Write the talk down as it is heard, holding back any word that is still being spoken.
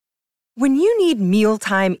When you need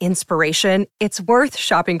mealtime inspiration, it's worth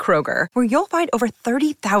shopping Kroger, where you'll find over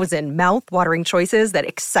 30,000 mouth-watering choices that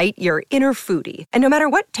excite your inner foodie. And no matter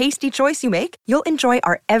what tasty choice you make, you'll enjoy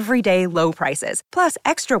our everyday low prices, plus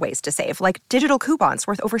extra ways to save, like digital coupons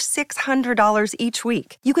worth over $600 each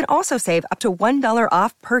week. You can also save up to $1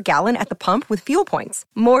 off per gallon at the pump with fuel points.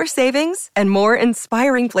 More savings and more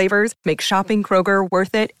inspiring flavors make shopping Kroger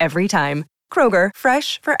worth it every time. Kroger,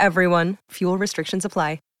 fresh for everyone. Fuel restrictions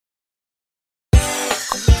apply.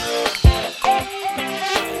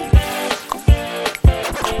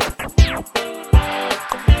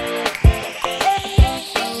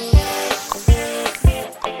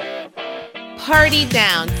 Party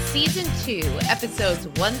Down Season 2, Episodes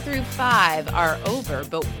 1 through 5 are over,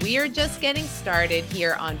 but we're just getting started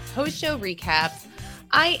here on Post-Show Recaps.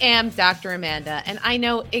 I am Dr. Amanda, and I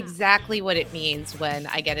know exactly what it means when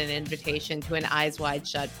I get an invitation to an Eyes Wide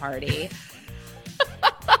Shut party.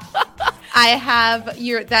 I have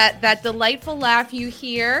that delightful laugh you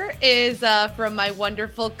hear is from my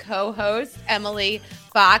wonderful co-host, Emily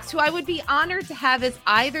Fox, who I would be honored to have as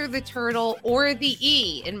either the turtle or the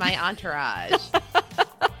E in my entourage.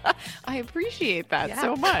 I appreciate that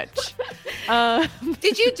so much.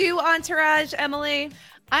 Did you do Entourage, Emily?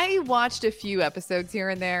 I watched a few episodes here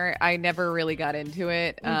and there. I never really got into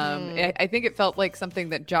it. I think it felt like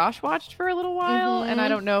something that Josh watched for a little while. And I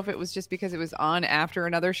don't know if it was just because it was on after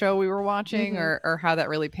another show we were watching or how that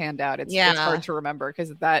really panned out. It's hard to remember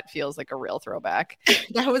because that feels like a real throwback.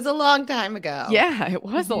 That was a long time ago. Yeah, it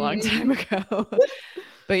was a long time ago.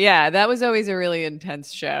 But yeah, that was always a really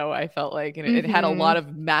intense show. I felt like it had a lot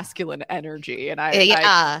of masculine energy. And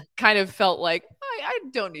I kind of felt like I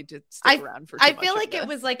don't need to stick around for too much. I feel like it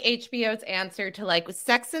was like HBO's answer to like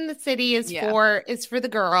Sex in the City is for the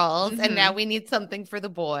girls, and now we need something for the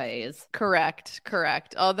boys. Correct.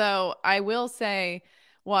 Although I will say,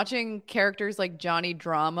 watching characters like Johnny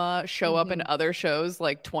Drama show up in other shows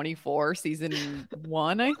like 24 season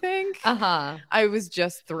 1, I think. I was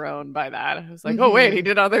just thrown by that. I was like, oh wait, he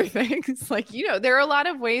did other things. Like, there are a lot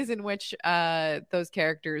of ways in which those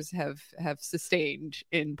characters have sustained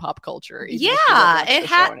in pop culture. It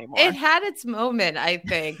had its moment, I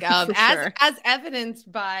think. As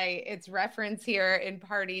evidenced by its reference here in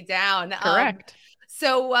Party Down. Correct.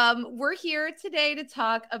 So we're here today to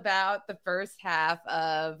talk about the first half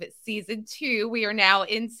of season 2. We are now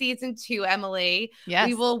in season 2, Emily. Yes.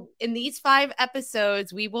 We will, in these 5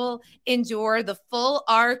 episodes, we will endure the full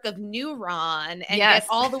arc of New Ron and get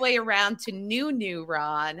all the way around to new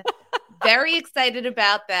Ron. Very excited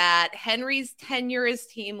about that. Henry's tenure as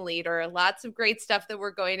team leader. Lots of great stuff that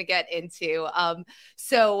we're going to get into.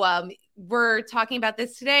 So we're talking about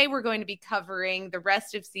this today. We're going to be covering the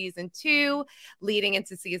rest of season 2, leading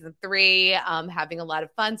into season 3, having a lot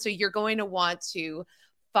of fun. So you're going to want to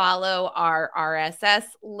follow our RSS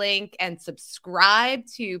link and subscribe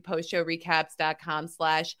to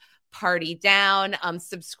postshowrecaps.com/partydown.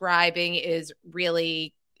 Subscribing is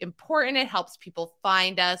really important. It helps people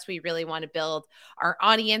find us. We really want to build our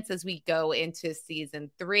audience as we go into season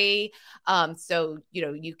 3. So,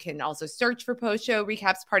 you can also search for Post Show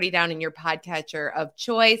Recaps Party Down in your podcatcher of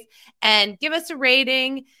choice and give us a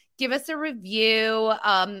rating. Give us a review.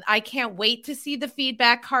 I can't wait to see the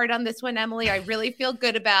feedback card on this one, Emily. I really feel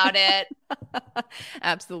good about it.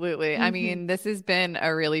 Absolutely. I mean, this has been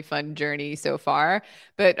a really fun journey so far,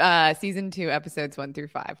 but season 2, episodes 1 through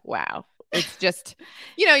 5. Wow. It's just,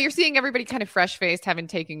 you're seeing everybody kind of fresh-faced, having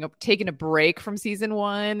taken a break from season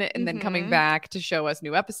 1 and then coming back to show us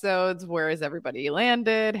new episodes. Where has everybody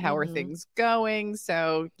landed? How are things going?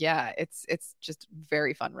 So yeah, it's just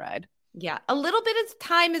very fun ride. Yeah. A little bit of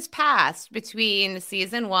time has passed between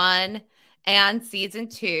season 1 and season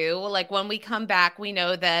 2. Like when we come back, we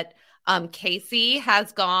know that Casey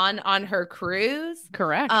has gone on her cruise.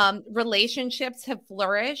 Correct. Relationships have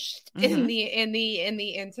flourished in the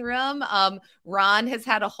interim. Ron has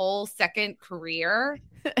had a whole second career.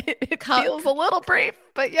 It feels a little brief,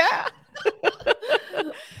 but yeah.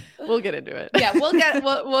 We'll get into it. Yeah,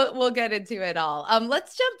 we'll get into it all.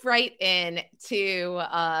 Let's jump right in to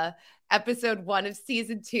episode 1 of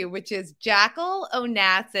season 2, which is Jackal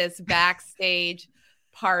Onassis backstage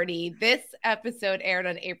party. This episode aired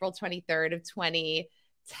on April 23rd of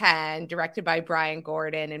 2010, directed by Brian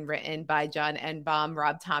Gordon and written by John Enbaum,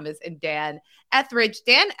 Rob Thomas, and Dan Etheridge.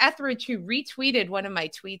 Dan Etheridge, who retweeted one of my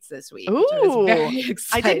tweets this week. Ooh,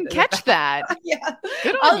 I didn't catch that. Yeah,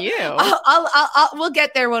 good on you. We'll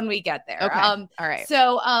get there when we get there. Okay. All right.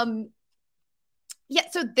 So,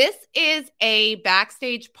 so this is a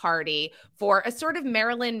backstage party for a sort of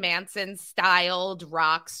Marilyn Manson styled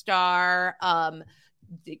rock star.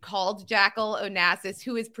 called Jackal Onassis,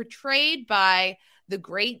 who is portrayed by the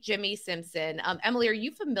great Jimmy Simpson. Emily, are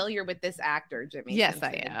you familiar with this actor, Jimmy Simpson? Yes,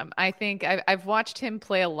 I am. I think I've watched him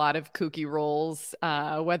play a lot of kooky roles,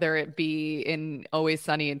 whether it be in Always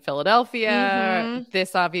Sunny in Philadelphia.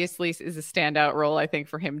 This obviously is a standout role, I think,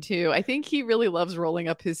 for him too. I think he really loves rolling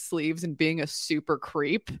up his sleeves and being a super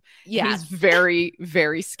creep. Yeah, he's very,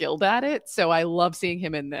 very skilled at it. So I love seeing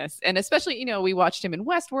him in this. And especially, we watched him in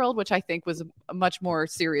Westworld, which I think was a much more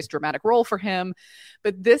serious, dramatic role for him.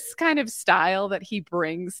 But this kind of style that he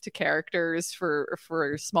brings to characters for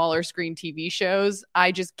smaller screen TV shows,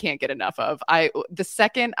 I just can't get enough of. The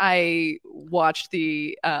second I watched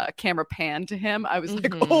the camera pan to him, I was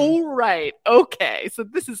like, oh, right. Okay. So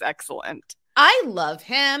this is excellent. I love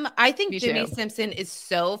him. I think Jimmy Simpson is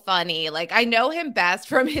so funny. Like, I know him best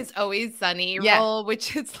from his Always Sunny role,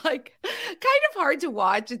 which is like kind of hard to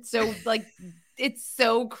watch. It's so like it's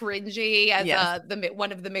so cringy as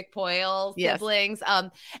one of the McPoyle siblings.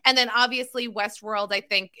 And then obviously Westworld, I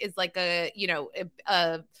think, is like a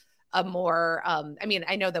more I mean,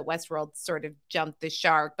 I know that Westworld sort of jumped the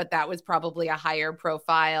shark, but that was probably a higher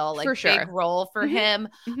profile, like big role for him.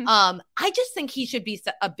 I just think he should be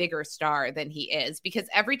a bigger star than he is, because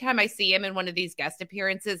every time I see him in one of these guest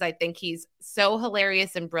appearances, I think he's so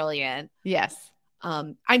hilarious and brilliant. Yes.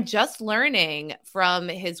 I'm just learning from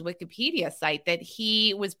his Wikipedia site that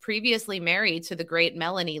he was previously married to the great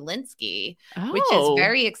Melanie Lynskey, which is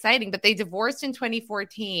very exciting, but they divorced in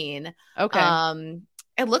 2014. Okay.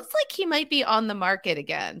 It looks like he might be on the market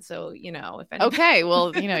again. So, if anybody... Okay,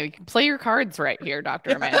 well, you can play your cards right here,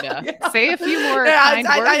 Dr. Amanda. Say a few more kind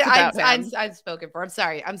words about him. I've spoken for.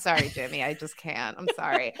 I'm sorry, Jimmy. I just can't. I'm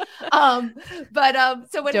sorry.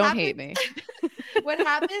 So what? Don't hate me. What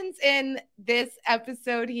happens in this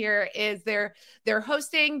episode here is they're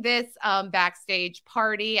hosting this backstage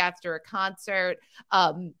party after a concert,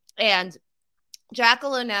 and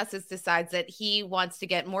Jackal Onassis decides that he wants to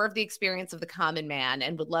get more of the experience of the common man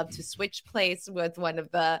and would love to switch place with one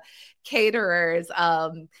of the caterers.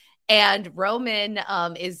 And Roman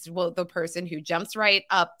is the person who jumps right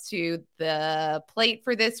up to the plate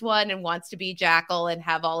for this one and wants to be Jackal and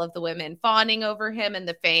have all of the women fawning over him and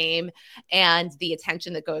the fame and the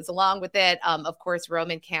attention that goes along with it. Of course,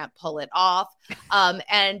 Roman can't pull it off.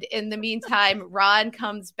 And in the meantime, Ron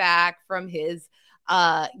comes back from his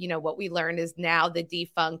what we learn is now the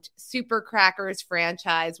defunct Super Crackers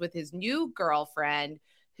franchise with his new girlfriend,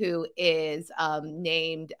 who is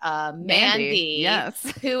named Mandy, yes,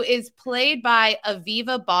 who is played by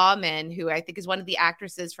Aviva Baughman, who I think is one of the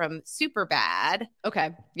actresses from Superbad.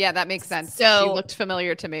 Okay. Yeah, that makes sense. So she looked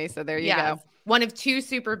familiar to me. So there you go. One of two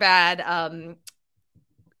Superbad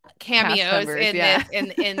cameos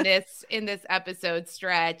in this episode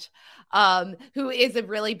stretch. Who is a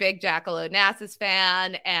really big Jackal Onassis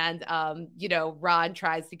fan. And, Ron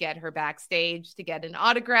tries to get her backstage to get an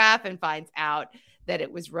autograph and finds out that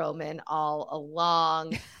it was Roman all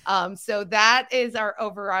along. So that is our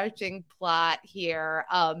overarching plot here.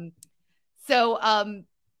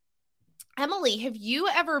 Emily, have you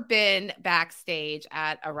ever been backstage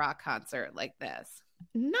at a rock concert like this?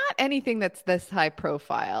 Not anything that's this high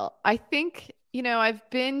profile. I think, I've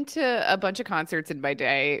been to a bunch of concerts in my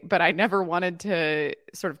day, but I never wanted to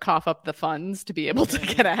sort of cough up the funds to be able to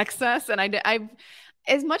get access. And I've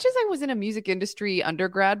as much as I was in a music industry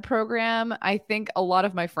undergrad program, I think a lot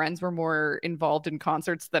of my friends were more involved in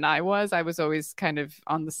concerts than I was. I was always kind of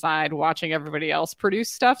on the side watching everybody else produce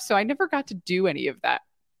stuff. So I never got to do any of that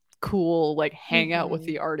cool, like hang out with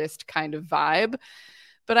the artist kind of vibe.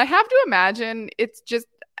 But I have to imagine it's just,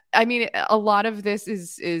 a lot of this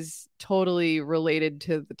is totally related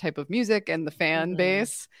to the type of music and the fan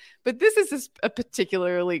base. But this is a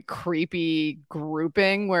particularly creepy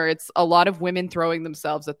grouping where it's a lot of women throwing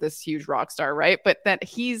themselves at this huge rock star, right? But that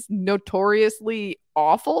he's notoriously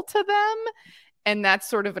awful to them. And that's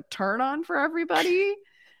sort of a turn on for everybody.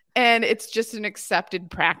 And it's just an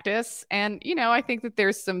accepted practice. And, I think that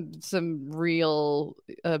there's some real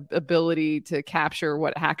ability to capture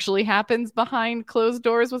what actually happens behind closed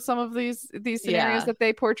doors with some of these scenarios that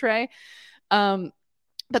they portray.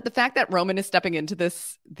 But the fact that Roman is stepping into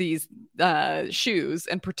these shoes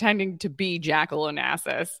and pretending to be Jackal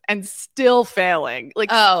Onassis and still failing,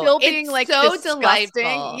 still being like so disgusting.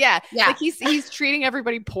 Delightful. Yeah. Like he's treating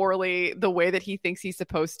everybody poorly the way that he thinks he's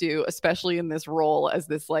supposed to, especially in this role as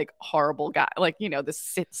this like horrible guy, like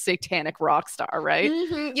this satanic rock star, right?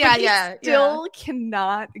 Mm-hmm. Yeah, but he still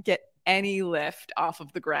cannot get any lift off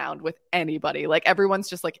of the ground with anybody. Like everyone's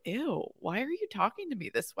just like, ew, why are you talking to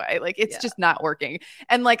me this way? Like it's just not working.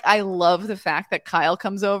 And like I love the fact that Kyle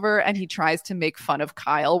comes over and he tries to make fun of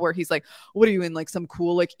Kyle, where he's like, what are you in, like some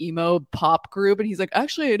cool like emo pop group? And he's like,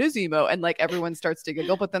 actually it is emo. And like everyone starts to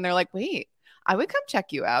giggle, but then they're like, wait, I would come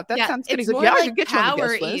check you out. That sounds pretty good. Yeah, like I could get power you on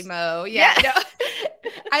the guest emo. List. Yeah. No.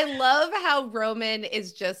 I love how Roman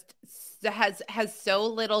is just has so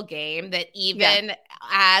little game that even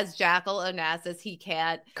as Jackal Onassis, he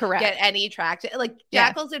can't get any traction. Like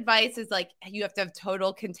Jackal's advice is like, you have to have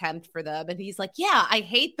total contempt for them. And he's like, yeah, I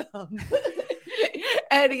hate them.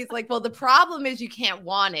 And he's like, well, the problem is you can't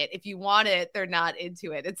want it. If you want it, they're not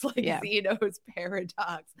into it. It's like Zeno's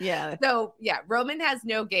paradox. Yeah. So Roman has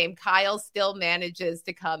no game. Kyle still manages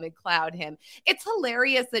to come and cloud him. It's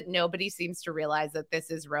hilarious that nobody seems to realize that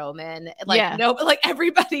this is Roman. Like like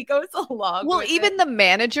everybody goes along. Well, even the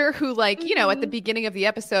manager who like, you know, at the beginning of the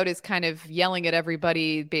episode is kind of yelling at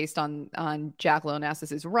everybody based on Jackal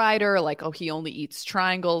Onassis's rider. Like, oh, he only eats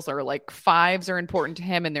triangles, or like fives are important to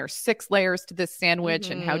him. And there's 6 layers to this sandwich.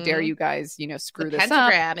 And how dare you guys, you know, screw this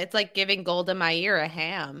pentagram. up. It's like giving Golda Meir a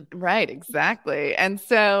ham. Right, exactly. And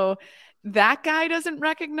so that guy doesn't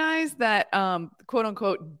recognize that quote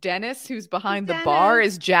unquote Dennis, who's behind the bar,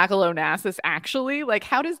 is Jackal Onassis actually. Like,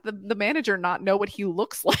 how does the manager not know what he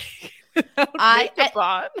looks like?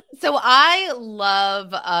 So I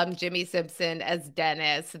love Jimmy Simpson as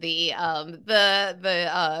Dennis, the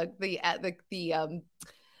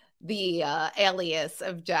alias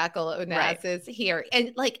of Jackal Onassis here.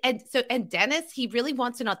 And Dennis, he really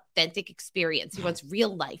wants an authentic experience. He wants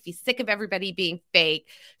real life. He's sick of everybody being fake.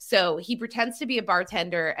 So he pretends to be a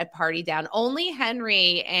bartender at Party Down. Only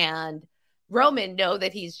Henry and Roman know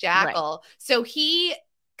that he's Jackal. So he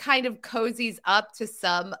kind of cozies up to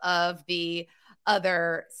some of the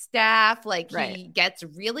other staff. Like he gets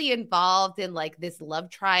really involved in like this love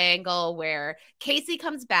triangle where Casey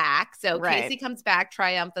comes back. So Casey comes back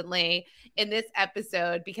triumphantly in this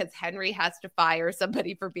episode because Henry has to fire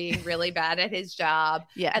somebody for being really bad at his job.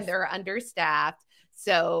 And they're understaffed.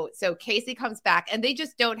 So Casey comes back and they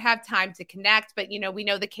just don't have time to connect. But, you know, we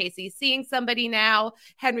know that Casey's seeing somebody now.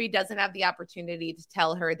 Henry doesn't have the opportunity to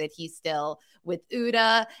tell her that he's still with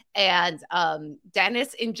Uda. And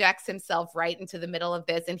Dennis injects himself right into the middle of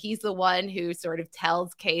this. And he's the one who sort of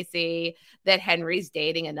tells Casey that Henry's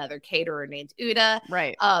dating another caterer named Uda.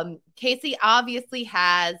 Right. Casey obviously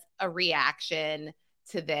has a reaction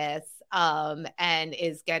to this. And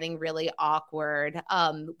is getting really awkward.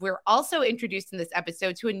 We're also introduced in this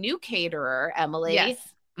episode to a new caterer, Emily. Yes.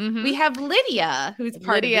 Mm-hmm. We have Lydia, who's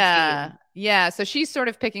part of the team. Yeah, so she's sort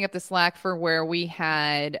of picking up the slack for where we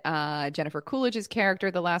had Jennifer Coolidge's character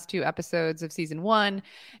the last 2 episodes of season 1,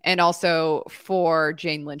 and also for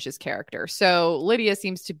Jane Lynch's character. So Lydia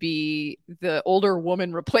seems to be the older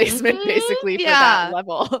woman replacement, basically, for that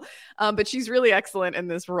level. But she's really excellent in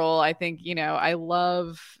this role. I think, you know, I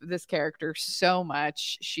love this character so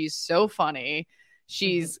much. She's so funny.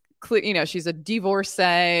 She's you know, she's a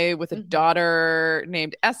divorcee with a daughter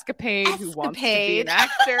named Escapade who wants to be an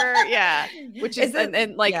actor. Which is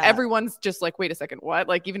and like everyone's just like, wait a second, what?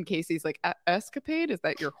 Like even Casey's like, Escapade, is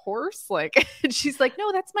that your horse? Like, and she's like,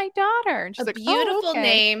 no, that's my daughter. And she's like, beautiful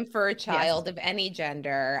name for a child of any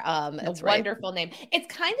gender. That's a wonderful name.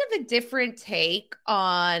 It's kind of a different take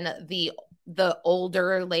on the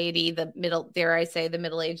older lady, the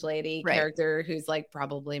middle-aged lady character who's like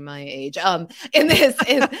probably my age in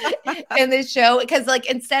this show, because like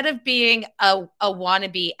instead of being a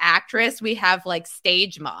wannabe actress, we have like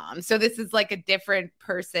stage mom. So this is like a different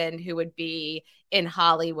person who would be in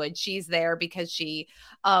Hollywood. She's there because she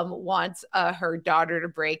wants her daughter to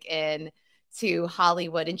break in to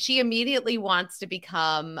Hollywood, and she immediately wants to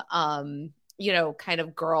become you know, kind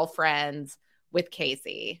of girlfriends with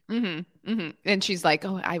Casey. Mm-hmm, mm-hmm. And she's like,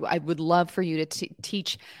 oh, I would love for you to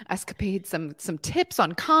teach Escapade some tips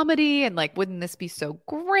on comedy. And like, wouldn't this be so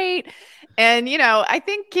great? And, you know, I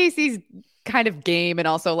think Casey's kind of game. And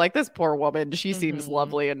also like this poor woman, she seems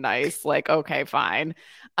lovely and nice. Like, okay, fine.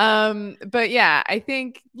 But yeah, I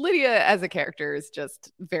think Lydia as a character is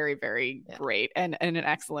just very, very great and an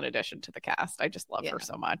excellent addition to the cast. I just love her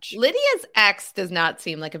so much. Lydia's ex does not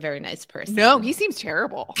seem like a very nice person. No, he seems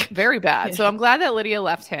terrible. Very bad. So I'm glad that Lydia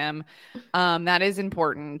left him. That is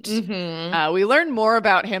important. We learn more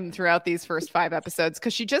about him throughout these first 5 episodes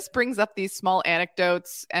because she just brings up these small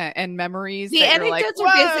anecdotes and memories. The anecdotes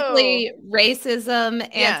are basically racism,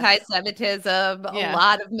 anti-Semitism, a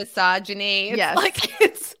lot of misogyny.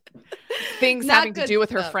 It's things having to do with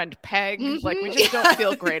her friend Peg. Like we just don't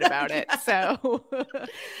feel great about it. So,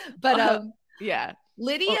 but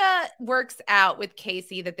Lydia works out with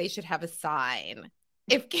Casey that they should have a sign.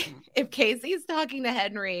 If Casey's talking to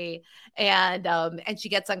Henry and she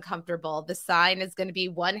gets uncomfortable, the sign is going to be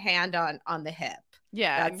one hand on the hip.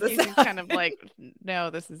 Yeah, and Casey's kind of like, no,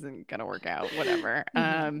 this isn't gonna work out. Whatever.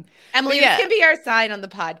 Emily, this can be our sign on the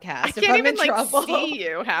podcast. I can't even see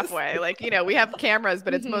you halfway. Like, we have cameras,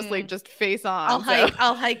 but it's mostly just face on.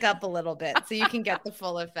 I'll hike up a little bit so you can get the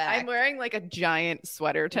full effect. I'm wearing like a giant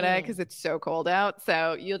sweater today because it's so cold out.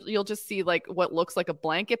 So you'll just see like what looks like a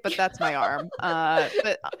blanket, but that's my arm.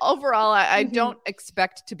 But overall, I don't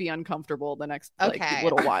expect to be uncomfortable the next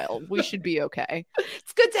little while. We should be okay.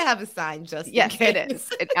 It's good to have a sign, just yes, it is.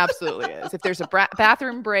 It absolutely is. If there's a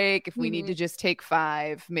bathroom break, if we need to just take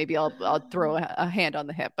 5, maybe I'll throw a hand on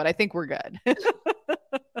the hip, but I think we're good.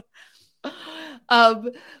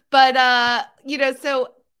 So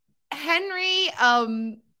Henry,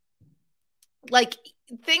 like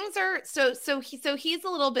things are so he's a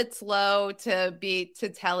little bit slow to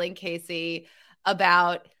telling Casey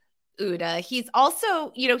about Uda. He's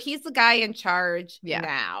also, he's the guy in charge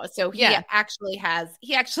now. So he actually has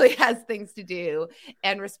things to do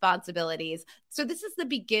and responsibilities. So this is the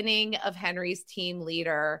beginning of Henry's team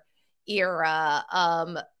leader era.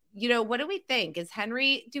 What do we think?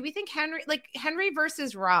 Do we think Henry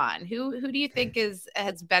versus Ron? Who do you think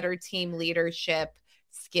has better team leadership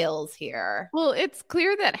skills here? Well, it's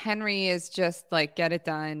clear that Henry is just like, get it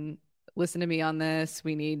done. Listen to me on this.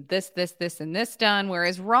 We need this, and this done.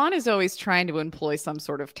 Whereas Ron is always trying to employ some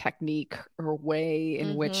sort of technique or way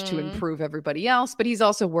in which to improve everybody else. But he's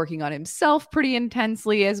also working on himself pretty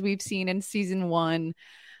intensely, as we've seen in season 1.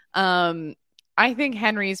 I think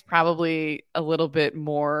Henry's probably a little bit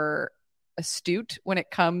more astute when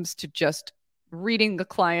it comes to just reading the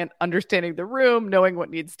client, understanding the room, knowing what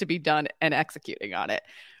needs to be done, and executing on it.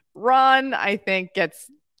 Ron, I think,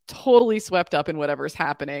 gets totally swept up in whatever's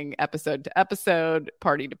happening episode to episode,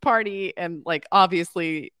 party to party, and like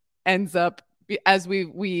obviously ends up, as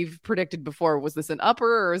we've predicted before, was this an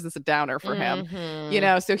upper or is this a downer for him?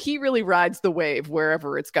 So he really rides the wave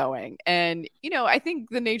wherever it's going. And I think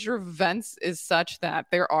the nature of events is such that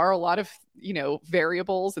there are a lot of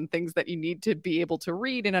variables and things that you need to be able to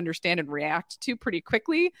read and understand and react to pretty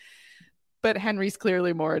quickly. But Henry's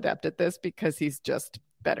clearly more adept at this because he's just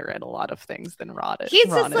better at a lot of things than Ron is. He's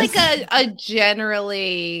just like a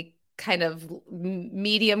generally kind of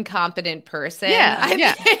medium competent person.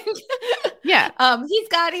 I think. He's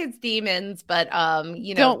got his demons, but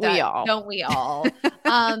don't we all?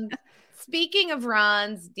 Speaking of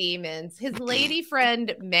Ron's demons, his lady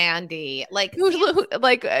friend Mandy,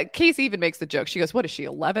 Casey even makes the joke. She goes, "What is she,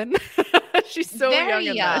 11?" She's so very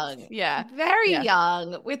young. Very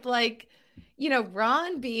young, with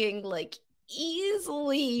Ron being like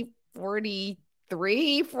easily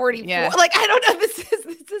 43, 44. Like, I don't know. This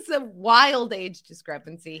is a wild age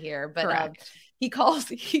discrepancy here, but he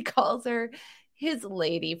calls her his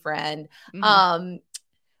lady friend.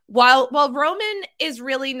 While Roman is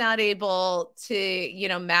really not able to,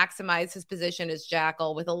 maximize his position as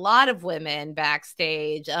Jackal with a lot of women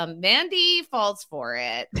backstage, Mandy falls for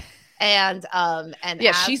it. And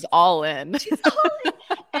she's all in.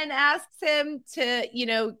 And asks him to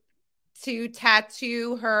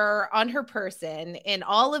tattoo her on her person in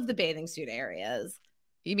all of the bathing suit areas.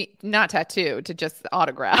 You mean not tattoo, to just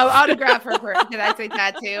autograph? Oh, autograph her person. Did I say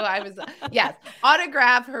tattoo? Yes,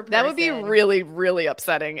 autograph her person. That would be really, really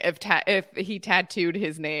upsetting if he tattooed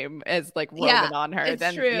his name as like Roman on her.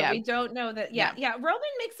 It's true. Yeah. We don't know that. Yeah. Roman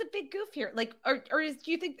makes a big goof here. Like, or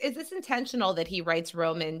do you think, is this intentional that he writes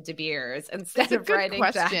Roman De Beers instead of writing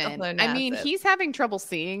Jackal? I mean, he's having trouble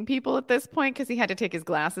seeing people at this point because he had to take his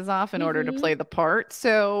glasses off in order to play the part.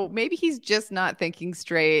 So maybe he's just not thinking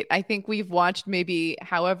straight. I think we've watched maybe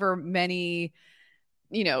however many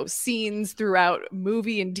scenes throughout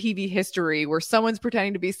movie and TV history where someone's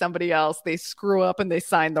pretending to be somebody else, they screw up and they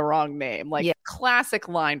sign the wrong name. Like, classic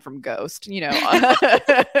line from Ghost,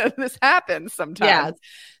 this happens sometimes. Yeah.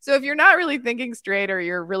 So if you're not really thinking straight, or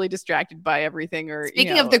you're really distracted by everything, or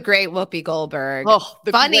speaking of the great Whoopi Goldberg,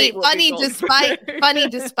 funny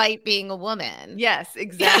despite being a woman. Yes,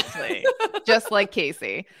 exactly. Just like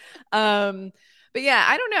Casey. But yeah,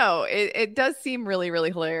 I don't know. It does seem really,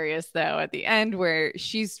 really hilarious, though, at the end, where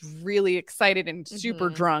she's really excited and super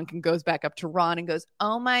drunk and goes back up to Ron and goes,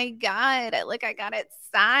 "Oh my God, I got it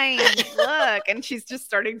signed. Look." And she's just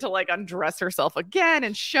starting to like undress herself again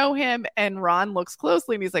and show him. And Ron looks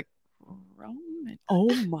closely and he's like, "Roman.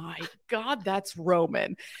 Oh my God, that's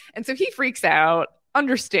Roman." And so he freaks out,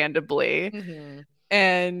 understandably.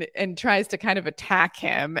 And tries to kind of attack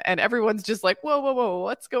him, and everyone's just like, whoa,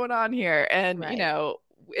 what's going on here? And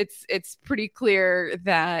it's pretty clear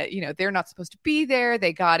that, you know, they're not supposed to be there.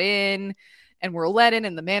 They got in and were let in,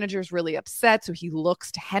 and the manager's really upset. So he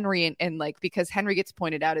looks to Henry and like, because Henry gets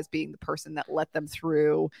pointed out as being the person that let them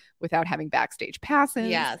through without having backstage passes.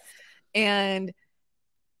 Yes. And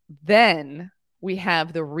then we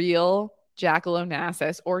have the real Jackal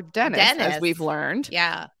Onassis, or Dennis, as we've learned.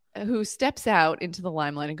 Yeah. Who steps out into the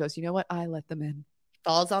limelight and goes, you know what? I let them in.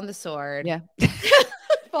 Falls on the sword. Yeah.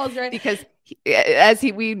 Falls right. Because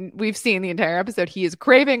we've seen the entire episode, he is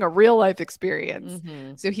craving a real life experience.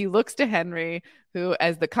 Mm-hmm. So he looks to Henry, who,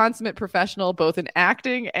 as the consummate professional, both in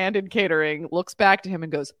acting and in catering, looks back to him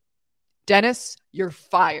and goes, Dennis, you're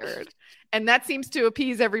fired. And that seems to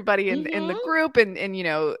appease everybody in the group. And, you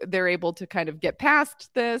know, they're able to kind of get past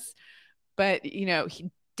this. But, you know,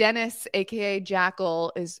 Dennis, aka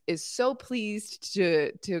Jackal, is so pleased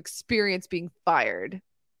to experience being fired,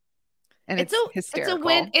 and it's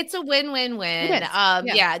hysterical. It's a win-win-win.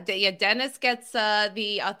 Yeah. Dennis gets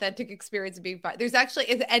the authentic experience of being fired. There's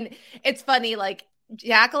actually, and it's funny, like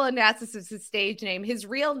Jackal Onassis is his stage name. His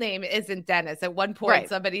real name isn't Dennis. At one point,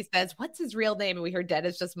 somebody says, "What's his real name?" And we hear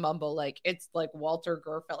Dennis just mumble, like it's like Walter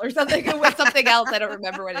Gerfeld or something. It was something else. I don't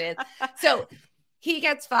remember what it is. So he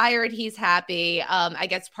gets fired. He's happy. I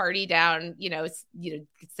guess Party Down,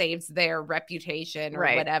 saves their reputation or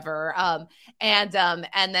whatever. And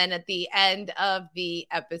then at the end of the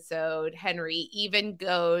episode, Henry even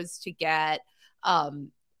goes to get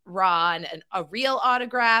Ron a real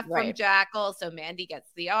autograph from Jackal. So Mandy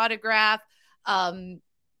gets the autograph. Roman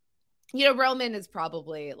is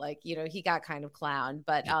probably like, he got kind of clowned,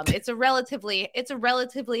 but it's a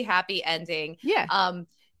relatively happy ending. Yeah.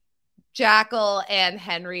 Jackal and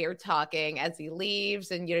Henry are talking as he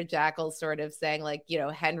leaves, and Jackal's sort of saying like,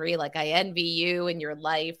 Henry, like I envy you in your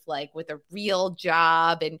life, like with a real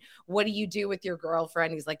job, and what do you do with your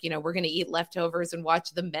girlfriend? He's like, we're gonna eat leftovers and watch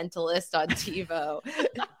The Mentalist on TiVo.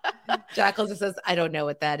 Jackal just says, I don't know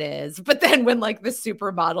what that is. But then when like the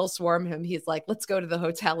supermodels swarm him, he's like, let's go to the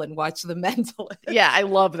hotel and watch The Mentalist. Yeah, I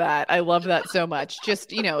love that. I love that so much.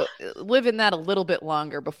 Just, live in that a little bit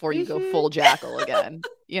longer before you go full Jackal again,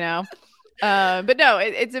 But no,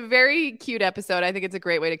 it's a very cute episode. I think it's a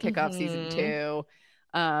great way to kick off season 2.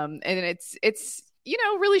 And it's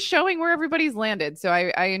really showing where everybody's landed. So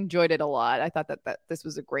I enjoyed it a lot. I thought that this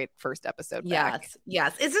was a great first episode back.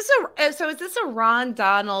 Yes. Is this a Ron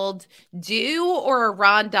Donald do or a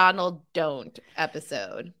Ron Donald don't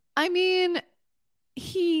episode? I mean,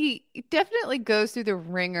 he definitely goes through the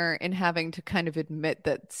ringer in having to kind of admit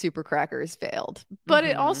that Super Crackers failed. But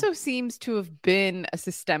it also seems to have been a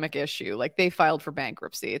systemic issue. Like they filed for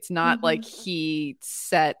bankruptcy. It's not like he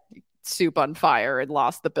set Soup on fire and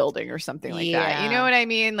lost the building or something like that. You know what I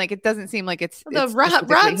mean? Like it doesn't seem like it's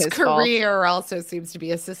Ron's career also seems to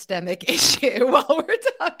be a systemic issue while we're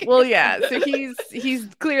talking. Well, yeah. So he's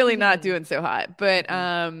clearly not doing so hot. But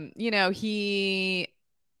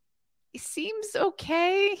he seems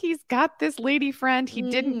okay. He's got this lady friend. He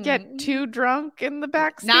didn't get too drunk in the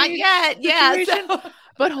backstage. Not yet. Yeah.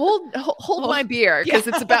 But hold my beer because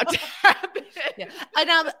it's about to happen. Yeah.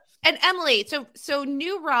 And Emily, so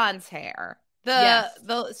new Ron's hair. This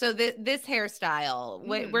hairstyle.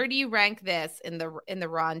 Where do you rank this in the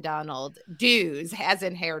Ron Donald dues, as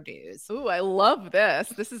in hairdos? Ooh, I love this.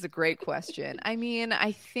 This is a great question. I mean,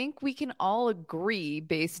 I think we can all agree,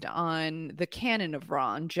 based on the canon of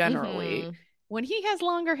Ron generally, when he has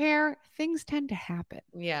longer hair, things tend to happen.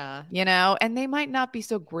 Yeah. And they might not be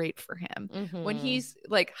so great for him. When he's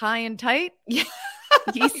like high and tight,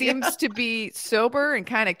 he seems to be sober and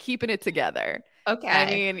kind of keeping it together. Okay. I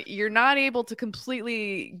mean, you're not able to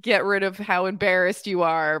completely get rid of how embarrassed you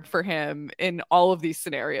are for him in all of these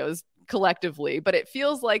scenarios collectively, but it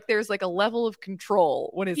feels like there's like a level of control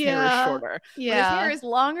when his hair is shorter. Yeah. When his hair is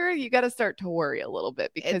longer, you got to start to worry a little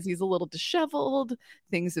bit because he's a little disheveled.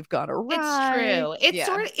 Things have gone awry. It's true. It's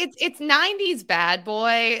sort of it's 90s bad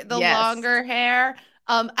boy, the longer hair.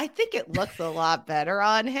 I think it looks a lot better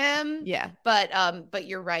on him. Yeah. But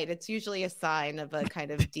you're right. It's usually a sign of a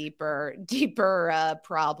kind of deeper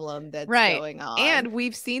problem that's going on. And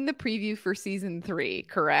we've seen the preview for season 3,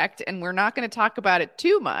 correct? And we're not going to talk about it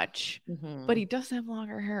too much, but he does have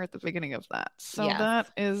longer hair at the beginning of that. So that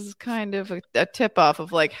is kind of a tip off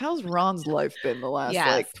of like, how's Ron's life been the last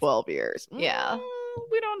like 12 years? Yeah.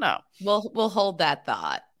 We don't know. We'll hold that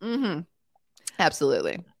thought.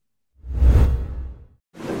 Absolutely.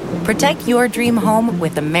 Protect your dream home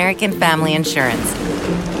with American Family Insurance.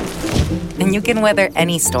 And you can weather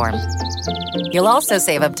any storm. You'll also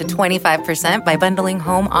save up to 25% by bundling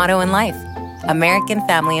home, auto, and life. American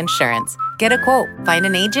Family Insurance. Get a quote. Find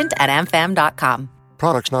an agent at amfam.com.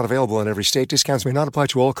 Products not available in every state. Discounts may not apply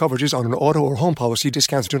to all coverages on an auto or home policy.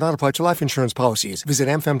 Discounts do not apply to life insurance policies. Visit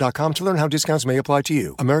amfam.com to learn how discounts may apply to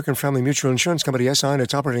you. American Family Mutual Insurance Company SI and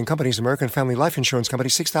its operating companies, American Family Life Insurance Company,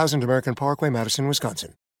 6000 American Parkway, Madison,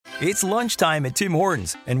 Wisconsin. It's lunchtime at Tim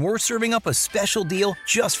Hortons, and we're serving up a special deal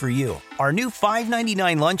just for you. Our new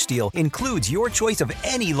 $5.99 lunch deal includes your choice of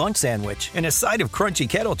any lunch sandwich and a side of crunchy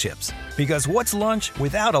kettle chips. Because what's lunch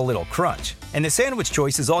without a little crunch? And the sandwich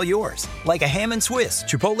choice is all yours, like a ham and Swiss,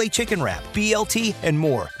 Chipotle chicken wrap, BLT, and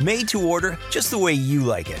more, made to order just the way you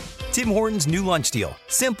like it. Tim Hortons' new lunch deal.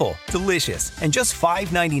 Simple, delicious, and just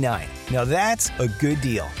 $5.99. Now that's a good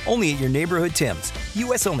deal. Only at your neighborhood Tim's.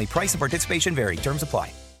 U.S. only. Price and participation vary. Terms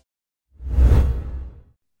apply.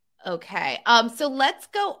 Okay. So let's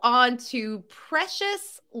go on to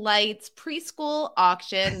Precious Lights preschool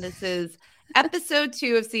auction. This is episode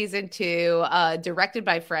 2 of season 2, directed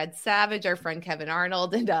by Fred Savage, our friend Kevin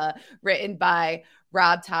Arnold, and written by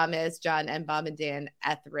Rob Thomas, John Enbaum, and Dan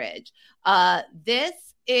Etheridge. This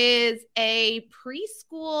is a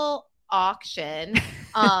preschool auction,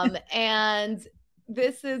 and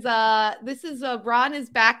this is Ron is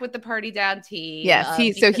back with the Party Down team. Yes,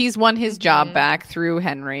 he's won his job back through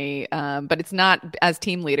Henry, but it's not as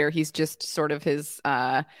team leader. He's just sort of his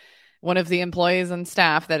one of the employees and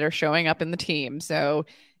staff that are showing up in the team. So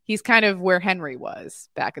he's kind of where Henry was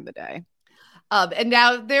back in the day. And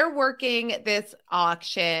now they're working this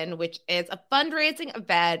auction, which is a fundraising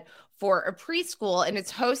event for a preschool, and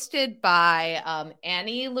it's hosted by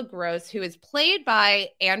Annie LaGrosse, who is played by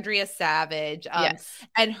Andrea Savage. Yes.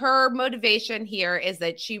 And her motivation here is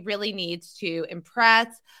that she really needs to impress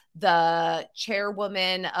the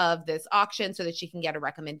chairwoman of this auction so that she can get a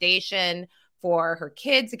recommendation for her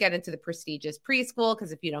kids to get into the prestigious preschool,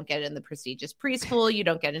 because if you don't get in the prestigious preschool, you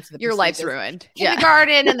don't get into the your life's ruined.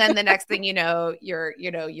 Kindergarten, and then the next thing you know, your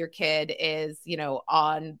kid is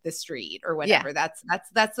on the street or whatever. Yeah.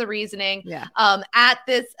 That's the reasoning. Yeah. At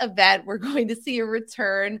this event, we're going to see a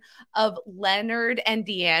return of Leonard and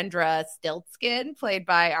Deandra Stiltskin, played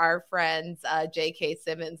by our friends J.K.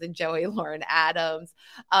 Simmons and Joey Lauren Adams,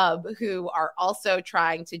 who are also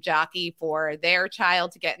trying to jockey for their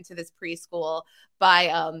child to get into this preschool by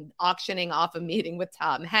auctioning off a meeting with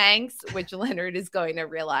Tom Hanks, which Leonard is going to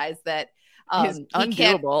realize that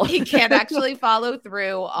he can't actually follow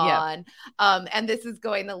through on. Yep. And this is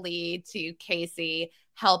going to lead to Casey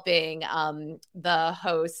helping the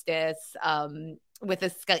hostess with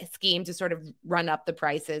a scheme to sort of run up the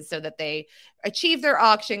prices so that they achieve their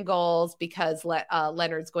auction goals, because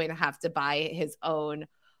Leonard's going to have to buy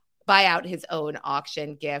out his own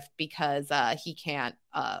auction gift because he can't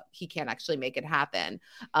actually make it happen.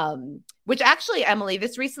 Which actually, Emily,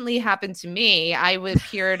 this recently happened to me. I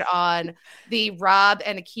appeared on the Rob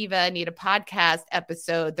and Akiva Anita podcast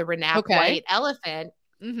episode, The Renap White Elephant.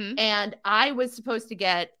 Mm-hmm. And I was supposed to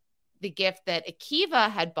get the gift that Akiva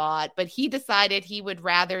had bought, but he decided he would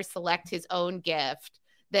rather select his own gift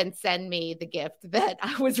than send me the gift that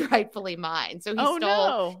was rightfully mine. So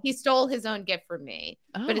he stole his own gift from me.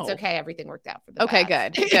 Oh. But it's okay. Everything worked out for the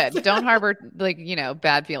best. Good. Don't harbor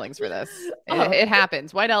bad feelings for this. It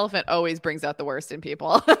happens. White elephant always brings out the worst in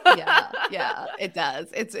people. yeah, it does.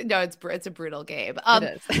 It's a brutal game.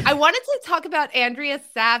 It is. I wanted to talk about Andrea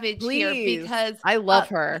Savage here because I love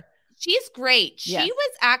her. She's great. Yes. She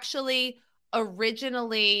was actually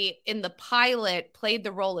originally in the pilot played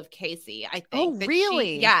the role of Casey, I think. Oh,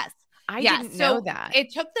 really? Yes. I didn't know that.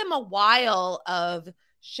 It took them a while of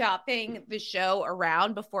shopping the show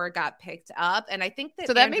around before it got picked up. And I think that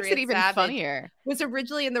Andrea makes it even Savage funnier. Was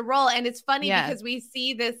originally in the role. And it's funny because we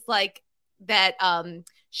see this that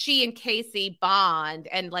she and Casey bond,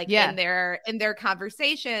 and in their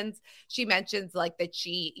conversations, she mentions that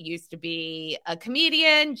she used to be a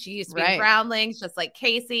comedian. She used to be in Groundlings, just like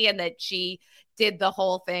Casey, and that she did the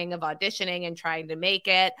whole thing of auditioning and trying to make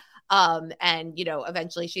it. And,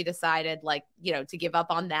 eventually she decided to give up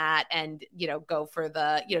on that and, go for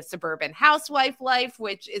the, suburban housewife life,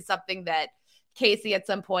 which is something that Casey at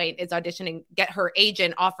some point is auditioning, her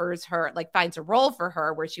agent offers her, finds a role for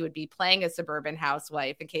her where she would be playing a suburban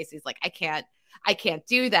housewife. And Casey's like, I can't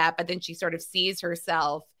do that. But then she sort of sees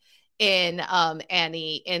herself in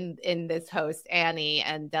Annie, in this host Annie,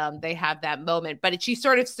 and they have that moment. But she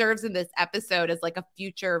sort of serves in this episode as a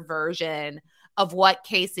future version of what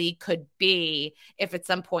Casey could be if at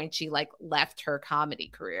some point she left her comedy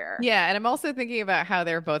career. Yeah. And I'm also thinking about how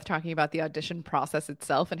they're both talking about the audition process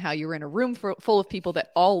itself and how you were in a room full of people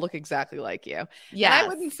that all look exactly like you. Yeah. I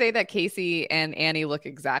wouldn't say that Casey and Annie look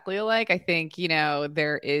exactly alike. I think,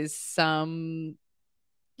 there is some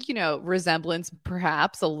resemblance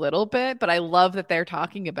perhaps a little bit, but I love that they're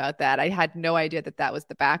talking about that. I had no idea that was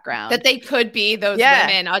the background. That they could be those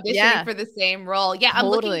women auditioning for the same role. Yeah,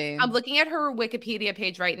 totally. I'm looking at her Wikipedia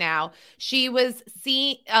page right now. She was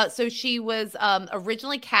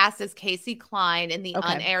originally cast as Casey Klein in the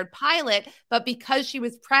unaired pilot, but because she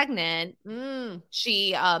was pregnant,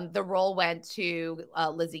 she the role went to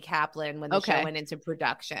Lizzie Kaplan when the show went into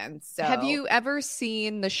production. So have you ever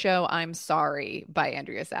seen the show I'm Sorry by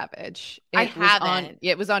Andrea Savage? I haven't.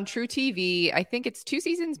 It was on True TV. I think it's 2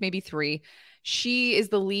 seasons, maybe 3. She is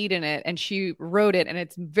the lead in it, and she wrote it, and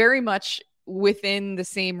it's very much within the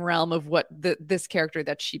same realm of what this character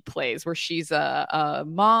that she plays, where she's a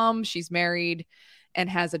mom, she's married and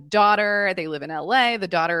has a daughter. They live in LA. The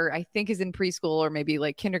daughter, I think, is in preschool or maybe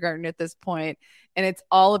like kindergarten at this point. And it's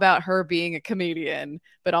all about her being a comedian,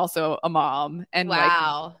 but also a mom, and like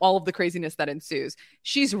all of the craziness that ensues.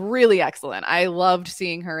 She's really excellent. I loved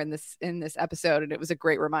seeing her in this episode. And it was a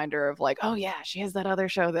great reminder of like, oh yeah, she has that other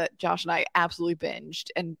show that Josh and I absolutely binged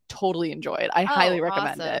and totally enjoyed. I highly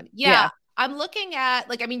recommend it. Yeah. I'm looking at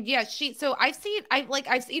so I've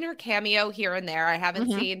seen her cameo here and there. I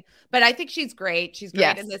haven't seen, but I think she's great. She's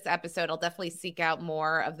great in this episode. I'll definitely seek out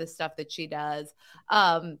more of the stuff that she does.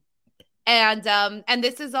 And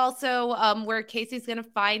this is also where Casey's going to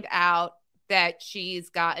find out that she's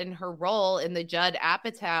gotten her role in the Judd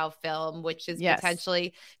Apatow film, which is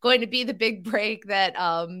potentially going to be the big break that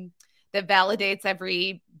that validates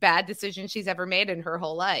every bad decision she's ever made in her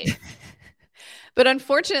whole life. But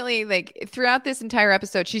unfortunately, like throughout this entire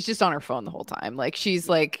episode, she's just on her phone the whole time. Like she's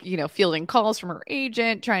like, fielding calls from her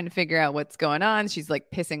agent, trying to figure out what's going on. She's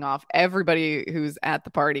like pissing off everybody who's at the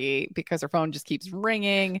party because her phone just keeps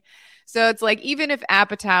ringing. So it's like, even if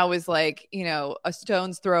Apatow is like, a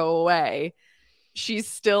stone's throw away, she's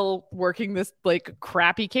still working this like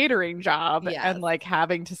crappy catering job and like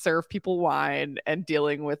having to serve people wine and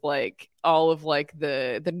dealing with like all of like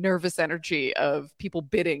the nervous energy of people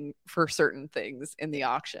bidding for certain things in the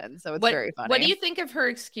auction. So it's very funny. What do you think of her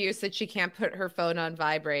excuse that she can't put her phone on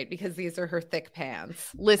vibrate because these are her thick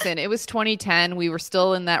pants? Listen, it was 2010. We were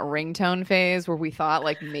still in that ringtone phase where we thought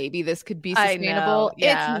like maybe this could be sustainable.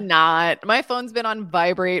 It's not. My phone's been on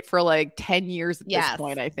vibrate for like 10 years at this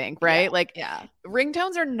point, I think, right?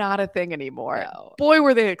 Ringtones are not a thing anymore. No. Boy,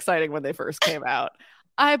 were they exciting when they first came out.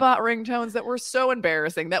 I bought ringtones that were so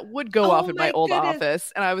embarrassing that would go off in my old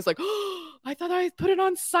office. And I was like, oh, I thought I put it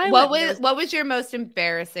on silent. What was your most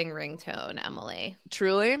embarrassing ringtone, Emily?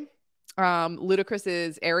 Truly?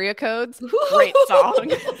 Ludacris's Area Codes. Great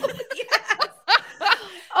song.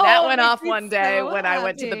 That went off one day when I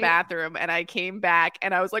went to the bathroom, and I came back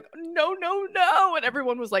and I was like, no. And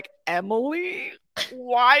everyone was like, Emily,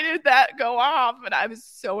 why did that go off? And I was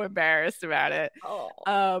so embarrassed about it.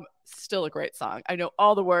 Still a great song. I know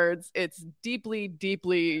all the words. It's deeply,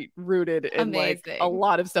 deeply rooted in like a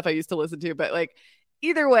lot of stuff I used to listen to. But like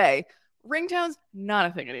either way, ringtones, not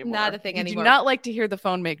a thing anymore. You do not like to hear the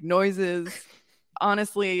phone make noises.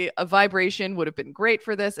 Honestly, a vibration would have been great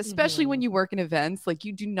for this, especially when you work in events. Like,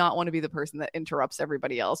 you do not want to be the person that interrupts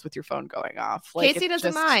everybody else with your phone going off. Like, Casey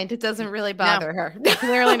doesn't mind. It doesn't really bother her.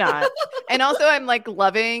 Clearly not. And also, I'm like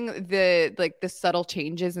loving the subtle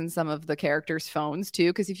changes in some of the characters' phones too.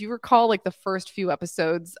 Because if you recall, like the first few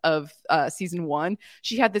episodes of season 1,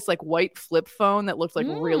 she had this like white flip phone that looked like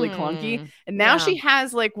really clunky, and now she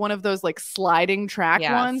has like one of those like sliding track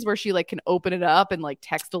ones where she like can open it up and like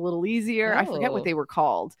text a little easier. I forget what they were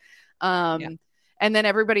called. And then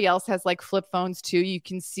everybody else has like flip phones too. You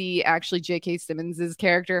can see actually J.K. Simmons's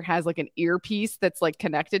character has like an earpiece that's like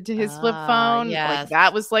connected to his flip phone. Like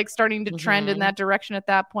that was like starting to trend in that direction at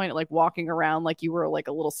that point, like walking around like you were like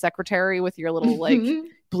a little secretary with your little like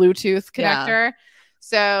Bluetooth connector.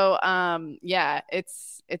 So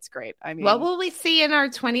it's great. I mean, what will we see in our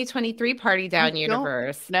 2023 Party Down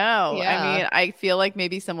universe? No, I mean, I feel like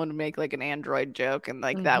maybe someone would make like an Android joke, and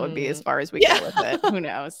like that would be as far as we go with it. Who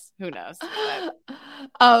knows?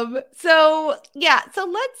 So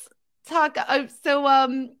let's talk.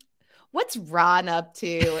 What's Ron up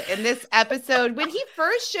to in this episode when he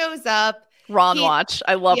first shows up? Ron Watch.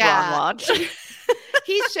 I love Ron Watch.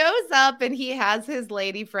 He shows up and he has his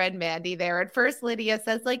lady friend Mandy there. At first, Lydia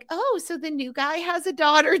says like, "Oh, so the new guy has a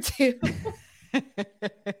daughter too."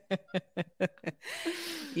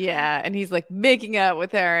 Yeah, and he's like making out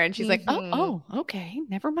with her, and she's like, "Oh, okay,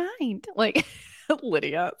 never mind." Like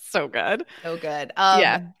Lydia, so good.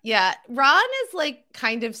 Yeah. Ron is like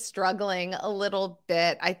kind of struggling a little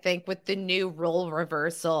bit, I think, with the new role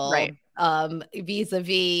reversal. Right.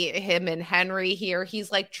 Vis-a-vis him and Henry here.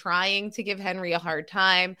 He's like trying to give Henry a hard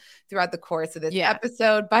time throughout the course of this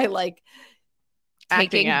episode by like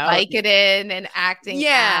taking Vicodin and acting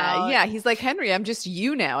out. Yeah. He's like, Henry, I'm just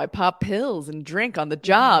you now. I pop pills and drink on the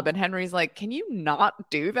job. And Henry's like, can you not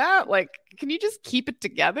do that? Like, can you just keep it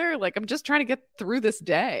together? Like, I'm just trying to get through this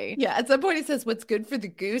day. Yeah. At some point he says, what's good for the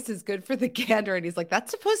goose is good for the gander. And he's like,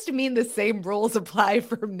 that's supposed to mean the same rules apply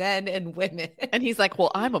for men and women. And he's like,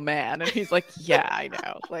 well, I'm a man. And he's like, yeah, I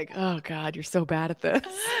know. Like, oh God, you're so bad at this.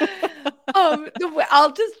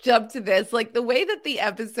 I'll just jump to this. Like the way that the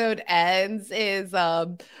episode ends is,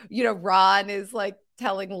 Ron is like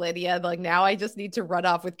telling Lydia, like, now I just need to run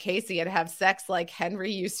off with Casey and have sex like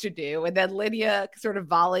Henry used to do. And then Lydia sort of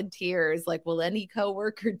volunteers, like, will any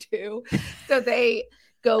coworker do? So they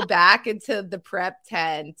go back into the prep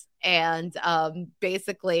tent and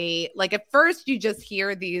basically, like, at first you just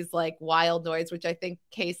hear these like wild noise, which I think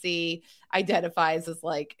Casey identifies as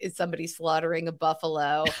like, is somebody slaughtering a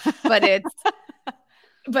buffalo?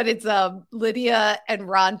 But it's Lydia and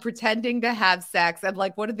Ron pretending to have sex. And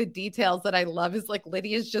like one of the details that I love is like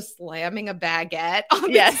Lydia's just slamming a baguette on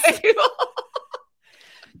the table.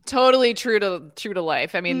 Totally true to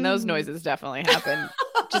life. I mean, those noises definitely happen.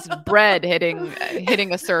 Just bread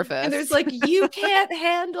hitting a surface. And there's like, you can't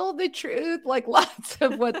handle the truth. Like lots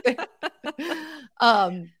of what they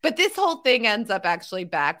but this whole thing ends up actually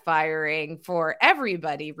backfiring for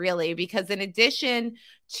everybody, really, because in addition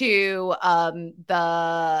to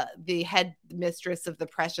the head mistress of the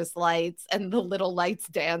Precious Lights and the Little Lights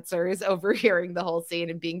dancers overhearing the whole scene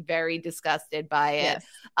and being very disgusted by it,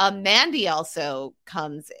 Mandy also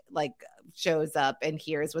shows up and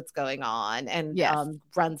hears what's going on and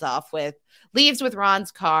leaves with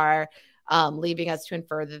Ron's car, leaving us to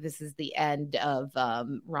infer that this is the end of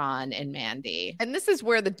Ron and Mandy. And this is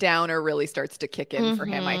where the downer really starts to kick in for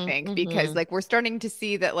him, I think, because like we're starting to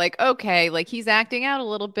see that like, okay, like he's acting out a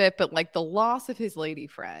little bit, but like the loss of his lady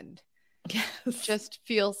friend just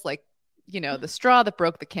feels like, the straw that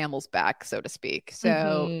broke the camel's back, so to speak.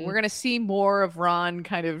 So we're going to see more of Ron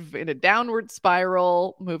kind of in a downward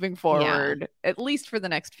spiral moving forward, at least for the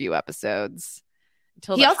next few episodes.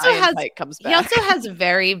 Until he comes back. He also has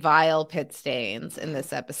very vile pit stains in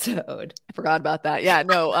this episode. I forgot about that. Yeah,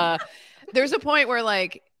 no. There's a point where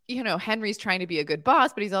like, Henry's trying to be a good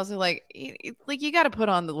boss, but he's also like you got to put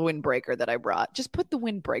on the windbreaker that I brought. Just put the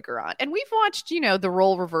windbreaker on. And we've watched, the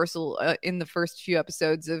role reversal in the first few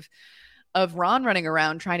episodes of Ron running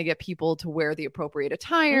around trying to get people to wear the appropriate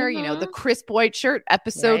attire, the crisp white shirt,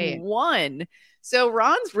 episode 1. So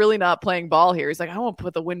Ron's really not playing ball here. He's like, I won't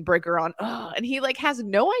put the windbreaker on. Ugh. And he like has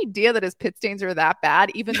no idea that his pit stains are that bad,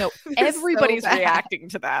 even though everybody's reacting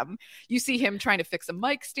to them. You see him trying to fix a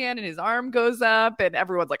mic stand and his arm goes up and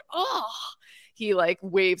everyone's like, oh. He like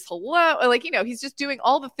waves hello, like, he's just doing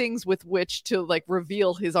all the things with which to like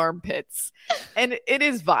reveal his armpits. And it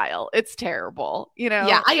is vile. It's terrible,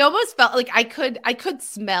 Yeah, I almost felt like I could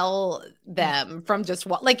smell them from just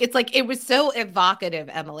like, it's like, it was so evocative,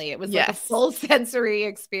 Emily. It was like a full sensory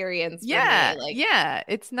experience. Yeah.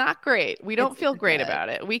 It's not great. We don't feel great about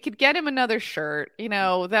it. We could get him another shirt,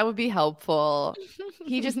 that would be helpful.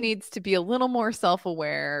 He just needs to be a little more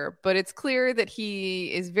self-aware, but it's clear that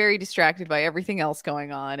he is very distracted by everything else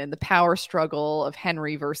going on and the power struggle of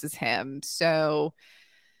Henry versus him. So,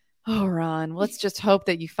 Ron, let's just hope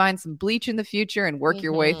that you find some bleach in the future and work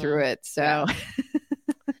your way through it. So,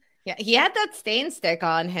 yeah, he had that stain stick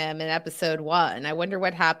on him in episode 1. I wonder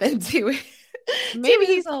what happened to it. Maybe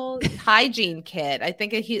his whole hygiene kit. I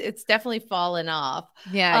think it's definitely fallen off.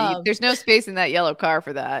 Yeah, there's no space in that yellow car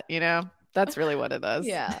for that. That's really what it is.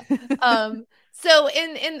 Yeah. So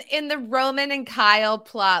in the Roman and Kyle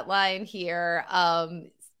plot line here,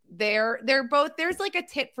 they're both, there's like a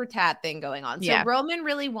tit for tat thing going on. So Roman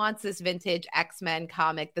really wants this vintage X-Men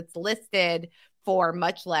comic that's listed for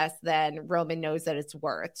much less than Roman knows that it's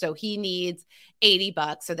worth. So he needs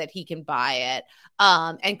 $80 so that he can buy it.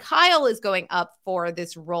 And Kyle is going up for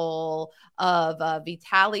this role of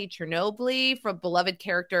Vitaly Chernobyl, from beloved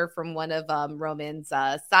character from one of Roman's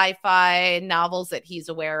sci-fi novels that he's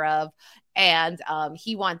aware of. And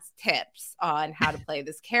he wants tips on how to play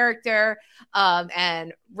this character.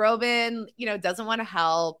 And Roman, doesn't want to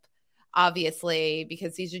help, obviously,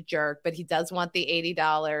 because he's a jerk, but he does want the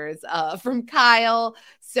 $80 from Kyle.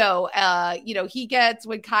 So, he gets,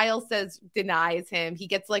 when Kyle denies him, he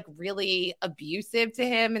gets like really abusive to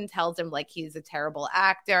him and tells him like he's a terrible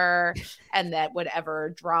actor and that whatever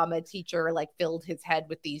drama teacher like filled his head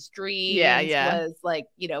with these dreams was like,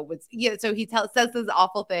 so he says those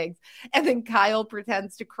awful things. And then Kyle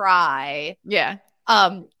pretends to cry. Yeah.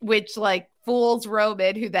 Which like fools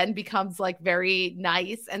Roman, who then becomes like very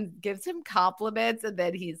nice and gives him compliments. And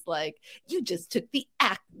then he's like, you just took the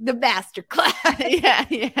master class. Yeah.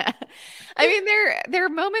 I mean, there are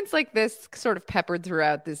moments like this sort of peppered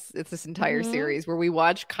throughout this entire series where we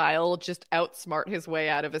watch Kyle just outsmart his way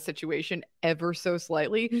out of a situation ever so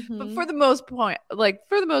slightly. But for the most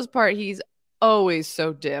part, he's always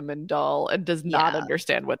so dim and dull and does not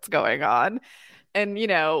understand what's going on. And,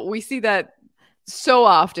 we see that so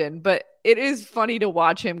often, but it is funny to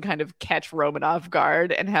watch him kind of catch Roman off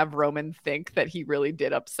guard and have Roman think that he really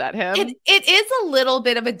did upset him. It is a little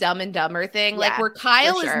bit of a Dumb and Dumber thing, like where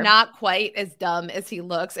Kyle is not quite as dumb as he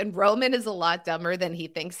looks, and Roman is a lot dumber than he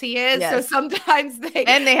thinks he is. Yes. So sometimes they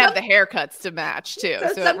have the haircuts to match too.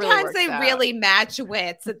 So sometimes they really match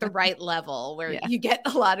wits at the right level, where you get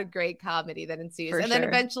a lot of great comedy that ensues. Then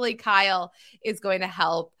eventually Kyle is going to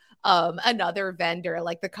help another vendor,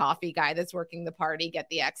 like the coffee guy that's working the party, get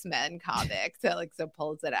the X-Men comic. So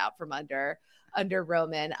pulls it out from under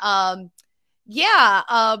Roman.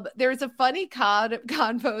 There's a funny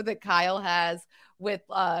convo that Kyle has with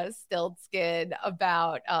Stiltskin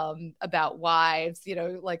about wives.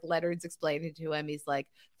 Like Leonard's explaining to him, he's like,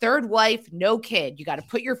 third wife, no kid, you got to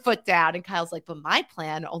put your foot down. And Kyle's like, but my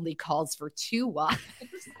plan only calls for 2 wives.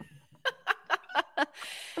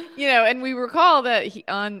 And we recall that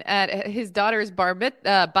at his daughter's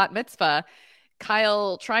bat mitzvah,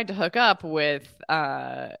 Kyle tried to hook up with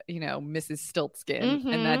Mrs. Stiltskin,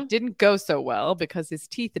 and that didn't go so well because his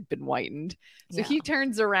teeth had been whitened. So he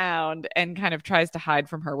turns around and kind of tries to hide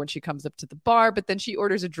from her when she comes up to the bar, but then she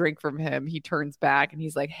orders a drink from him. He turns back and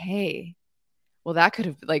he's like, hey, well, that could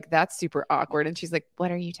have, that's super awkward. And she's like,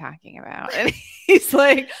 what are you talking about? And he's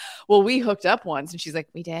like, well, we hooked up once. And she's like,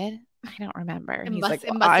 we did? I don't remember. And he's like,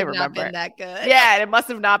 well, I remember. Not been that good. Yeah, it must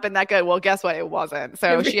have not been that good. Well, guess what? It wasn't.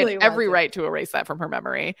 So she had every right to erase that from her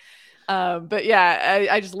memory. But yeah,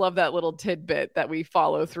 I just love that little tidbit that we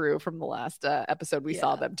follow through from the last episode we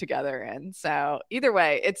saw them together in. So either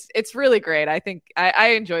way, it's really great. I think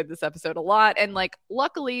I enjoyed this episode a lot. And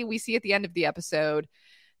luckily we see at the end of the episode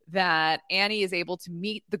that Annie is able to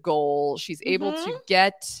meet the goal. She's able to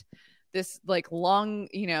get this long,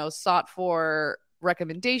 sought for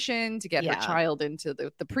recommendation to get her child into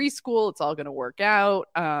the preschool. It's all going to work out.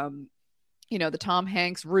 The Tom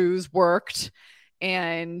Hanks ruse worked,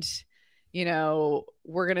 and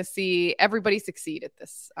we're going to see everybody succeed at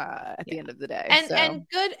this at the end of the day.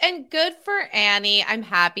 And good for Annie. I'm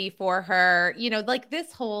happy for her.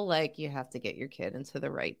 This whole you have to get your kid into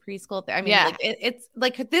the right preschool thing. I mean, it's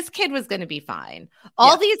like this kid was going to be fine.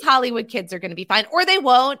 All these Hollywood kids are going to be fine, or they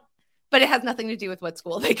won't. But it has nothing to do with what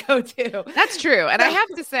school they go to. That's true. And I have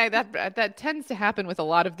to say that tends to happen with a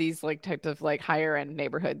lot of these types of higher end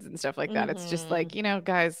neighborhoods and stuff like that. It's just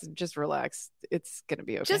guys, just relax. It's going to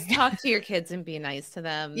be okay. Just talk to your kids and be nice to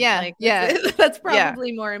them. Yeah. That's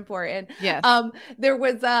probably more important. Yes. There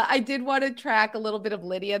was, I did want to track a little bit of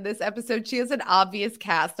Lydia in this episode. She has an obvious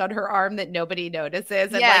cast on her arm that nobody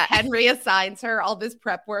notices. And Henry assigns her all this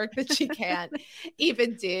prep work that she can't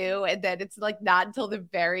even do. And then it's not until the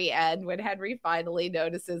very end when Henry finally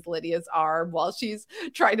notices Lydia's arm while she's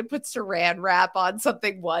trying to put saran wrap on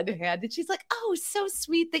something one-handed. She's like, oh, so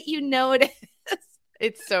sweet that you noticed.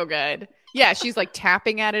 It's so good. Yeah, she's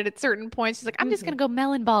tapping at it at certain points. She's like, I'm just going to go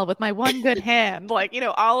melon ball with my one good hand.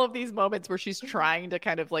 All of these moments where she's trying to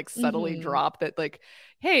kind of subtly drop that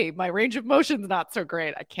hey, my range of motion's not so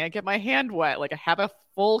great. I can't get my hand wet. I have a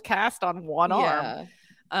full cast on one arm.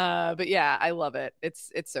 But yeah, I love it. It's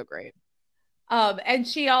so great. And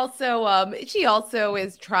she also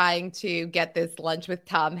is trying to get this lunch with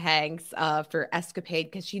Tom Hanks for Escapade,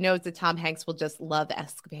 because she knows that Tom Hanks will just love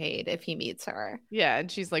Escapade if he meets her. Yeah, and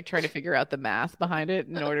she's trying to figure out the math behind it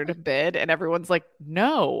in order to bid, and everyone's like,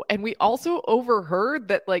 no. And we also overheard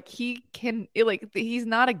that he can he's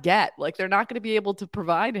not a get. They're not going to be able to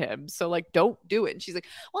provide him, so don't do it. And she's like,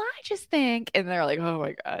 well, I just think, and they're like, oh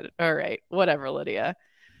my god, all right, whatever, Lydia.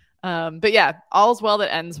 But yeah, all's well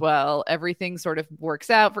that ends well. Everything sort of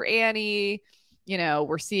works out for Annie.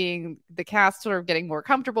 We're seeing the cast sort of getting more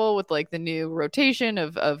comfortable with the new rotation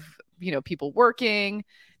of people working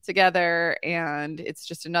together. And it's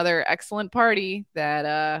just another excellent party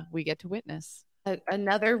that we get to witness.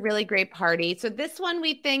 Another really great party. So this one,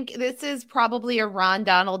 we think this is probably a Ron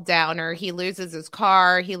Donald downer. He loses his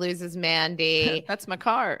car. He loses Mandy. That's my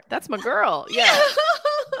car. That's my girl. Yeah.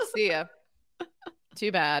 See ya.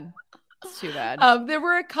 Too bad. It's too bad. There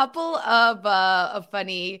were a couple of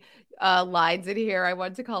funny lines in here I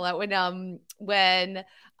wanted to call out when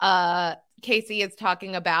Casey is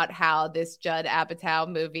talking about how this Judd Apatow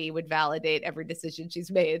movie would validate every decision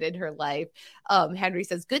she's made in her life. Henry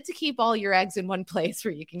says, good to keep all your eggs in one place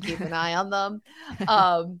where you can keep an eye on them.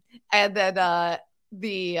 And then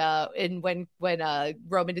when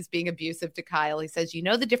Roman is being abusive to Kyle, he says, you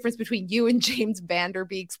know the difference between you and James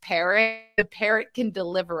Vanderbeek's parrot? The parrot can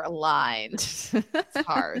deliver a line. It's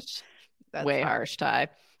harsh. That's way harsh, Ty.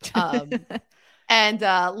 And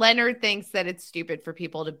Leonard thinks that it's stupid for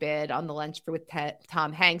people to bid on the lunch with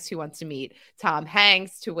Tom Hanks, who wants to meet Tom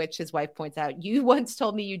Hanks, to which his wife points out, you once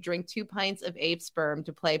told me you drink 2 pints of ape sperm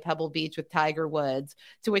to play Pebble Beach with Tiger Woods,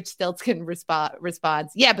 to which Stilton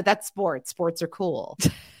responds, yeah, but that's sports. Sports are cool.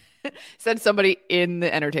 Said somebody in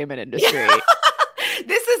the entertainment industry.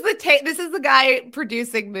 This is the guy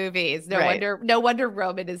producing movies. No wonder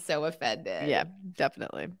Roman is so offended. Yeah,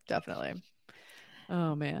 definitely.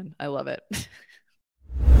 Oh, man. I love it.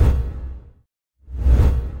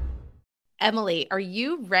 Emily, are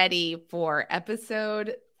you ready for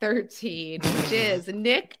episode 13, which is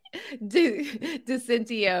Nick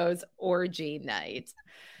DeCintio's orgy night?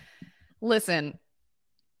 Listen,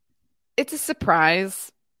 it's a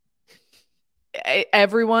surprise.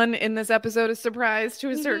 Everyone in this episode is surprised to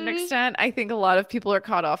a certain extent. I think a lot of people are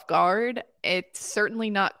caught off guard. It's certainly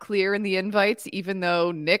not clear in the invites, even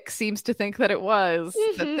though Nick seems to think that it was.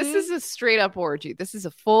 That this is a straight up orgy. This is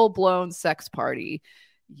a full blown sex party.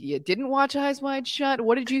 You didn't watch Eyes Wide Shut.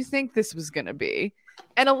 What did you think this was going to be?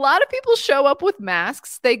 And a lot of people show up with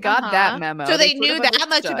masks. They got that memo. So they knew that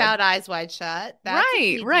much about Eyes Wide Shut.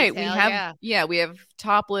 That's right. We have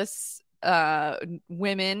topless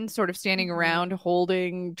women sort of standing around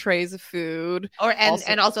holding trays of food,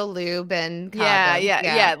 and also lube and condoms.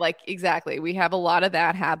 Yeah, like exactly. We have a lot of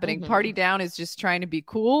that happening. Party Down is just trying to be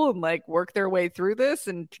cool and like work their way through this,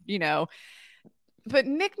 and but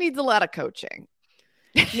Nick needs a lot of coaching.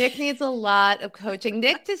 Nick needs a lot of coaching.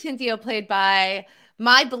 Nick DeCintio, played by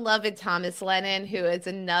my beloved Thomas Lennon, who is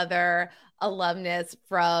another alumnus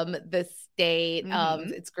from the state.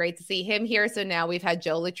 It's great to see him here. So now we've had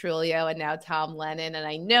Joe Latrulio and now Tom Lennon, and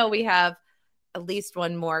I know we have at least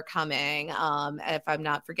one more coming, if I'm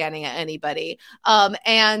not forgetting anybody.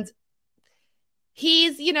 And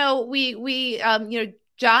he's,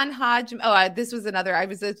 John Hodgman. This was another. I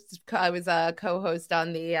was a co-host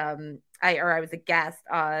on the I was a guest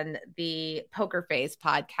on the Poker Face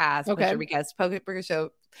podcast. Okay. We guest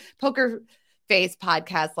Poker Face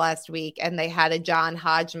podcast last week, and they had a John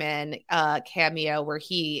Hodgman cameo where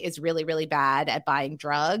he is really, really bad at buying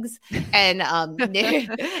drugs, and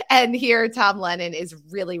and here Tom Lennon is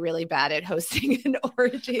really, really bad at hosting an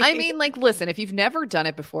orgy. I mean, like, listen, if you've never done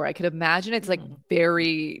it before, I could imagine it's like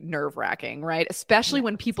very nerve-wracking, right? Especially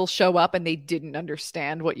when people show up and they didn't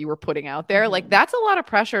understand what you were putting out there. Like, that's a lot of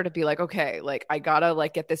pressure to be like, okay, like I gotta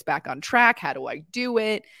like get this back on track. How do I do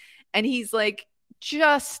it? And he's like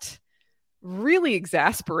just really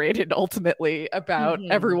exasperated ultimately about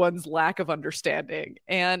everyone's lack of understanding.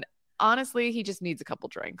 And honestly, he just needs a couple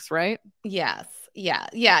drinks, right? Yes. Yeah.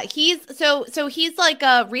 He's he's like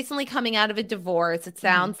recently coming out of a divorce. It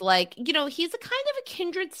sounds like, he's a kind of a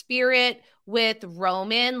kindred spirit with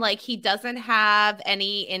Roman. Like, he doesn't have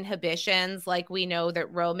any inhibitions, like we know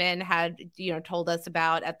that Roman had, told us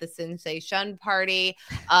about at the Sensation party.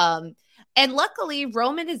 And luckily,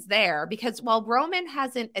 Roman is there because while Roman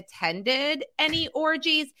hasn't attended any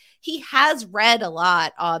orgies, he has read a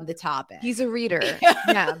lot on the topic. He's a reader.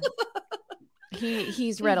 Yeah.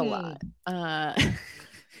 He's read a lot.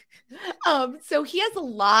 So he has a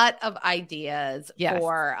lot of ideas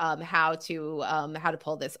for how to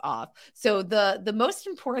pull this off. So the most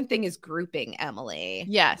important thing is grouping, Emily.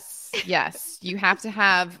 Yes. You have to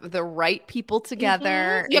have the right people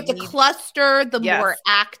together. You have to cluster the more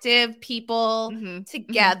active people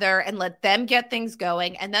together and let them get things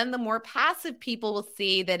going. And then the more passive people will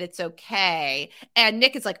see that it's okay. And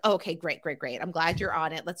Nick is like, oh, okay, great. I'm glad you're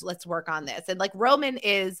on it. Let's work on this. And like Roman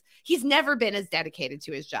he's never been as dedicated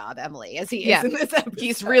to his job, Emily, as he is in this episode.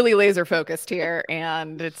 He's really laser focused here,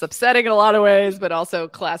 and it's upsetting in a lot of ways, but also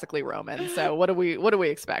classically Roman. So what do we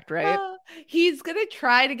expect, right? He's gonna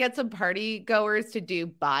try to get some party goers to do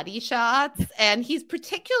body shots, and he's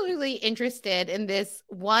particularly interested in this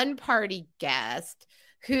one party guest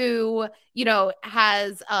who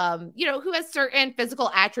has certain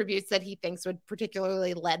physical attributes that he thinks would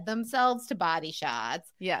particularly lend themselves to body shots.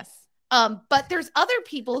 Yes. But there's other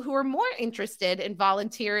people who are more interested in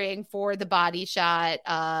volunteering for the body shot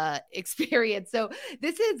experience. So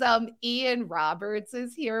this is Ian Roberts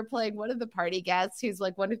is here playing one of the party guests, who's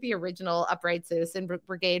like one of the original Upright Citizen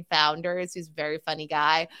Brigade founders, who's a very funny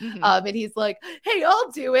guy. And he's like, hey,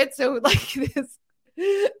 I'll do it. So like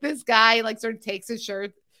this guy like sort of takes his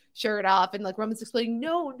shirt off, and like Roman's explaining,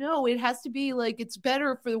 no, it has to be like, it's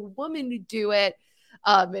better for the woman to do it.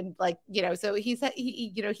 And like, so he's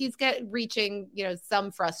reaching,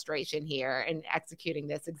 some frustration here and executing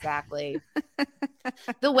this exactly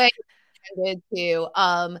the way he intended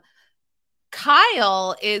to.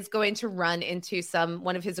 Kyle is going to run into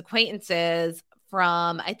one of his acquaintances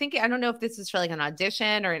from, I don't know if this is for like an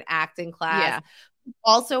audition or an acting class,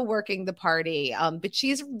 also working the party. But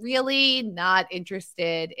she's really not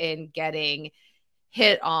interested in getting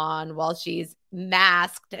hit on while she's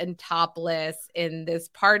masked and topless in this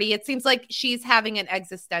party. It seems like she's having an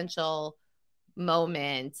existential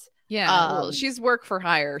moment. Well, she's work for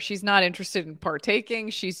hire. She's not interested in partaking.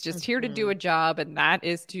 She's just here to do a job, and that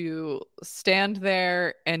is to stand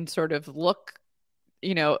there and sort of look,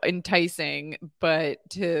 enticing, but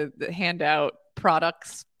to hand out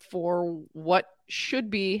products for what should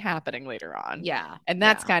be happening later on. Yeah. And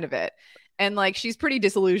that's kind of it. And like, she's pretty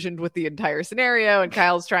disillusioned with the entire scenario, and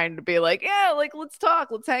Kyle's trying to be like, yeah, like, let's talk,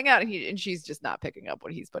 let's hang out. And she's just not picking up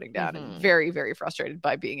what he's putting down, and very, very frustrated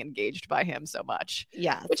by being engaged by him so much.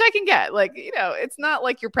 Yeah. Which I can get. Like, it's not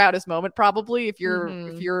like your proudest moment, probably, if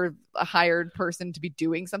you're a hired person to be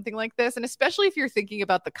doing something like this. And especially if you're thinking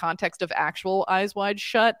about the context of actual Eyes Wide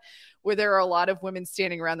Shut, where there are a lot of women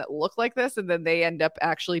standing around that look like this, and then they end up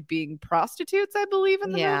actually being prostitutes, I believe,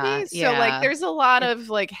 in the movie. So like, there's a lot of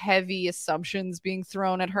like heavy assumptions being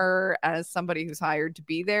thrown at her as somebody who's hired to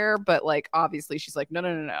be there. But like, obviously she's like, no,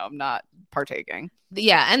 I'm not partaking.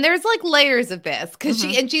 Yeah. And there's like layers of this, because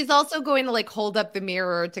she's also going to like hold up the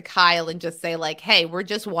mirror to Kyle and just say like, hey, we're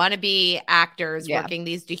just wannabe actors working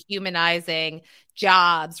these dehumanizing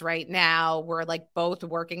jobs right now. We're like both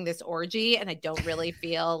working this orgy, and I don't really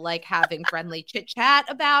feel like having friendly chit chat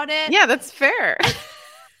about it. Yeah, that's fair.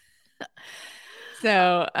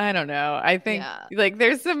 So I don't know. I think like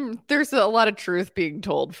there's a lot of truth being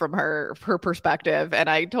told from her perspective, and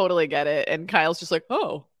I totally get it. And Kyle's just like,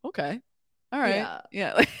 oh, okay. All right.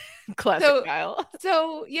 Yeah. Classic Kyle.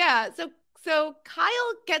 So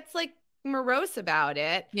Kyle gets like morose about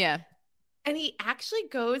it. Yeah. And he actually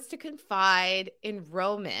goes to confide in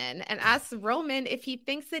Roman and asks Roman if he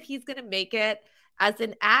thinks that he's going to make it as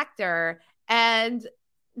an actor. And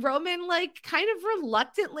Roman, like, kind of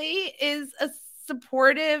reluctantly is a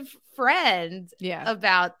supportive friend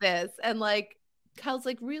about this. And like, Kyle's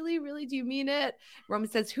like, really, really, do you mean it? Roman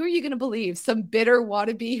says, who are you going to believe? Some bitter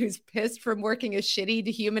wannabe who's pissed from working a shitty,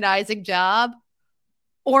 dehumanizing job?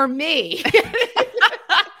 Or me?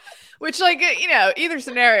 Which, like, either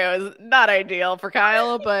scenario is not ideal for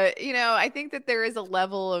Kyle, but, I think that there is a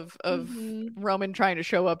level of Roman trying to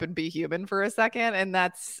show up and be human for a second, and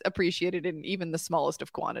that's appreciated in even the smallest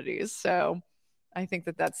of quantities. So I think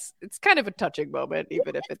it's kind of a touching moment,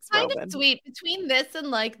 even if it's kind Roman. Of sweet between this and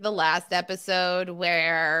like the last episode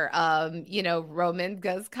where, Roman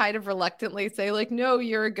does kind of reluctantly say like, no,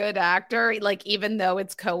 you're a good actor. Like, even though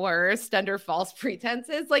it's coerced under false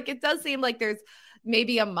pretenses, like it does seem like there's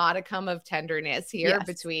maybe a modicum of tenderness here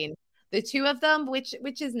between the two of them, which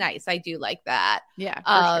is nice. I do like that. Yeah,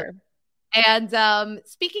 for sure. And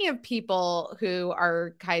speaking of people who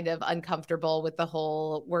are kind of uncomfortable with the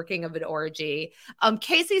whole working of an orgy,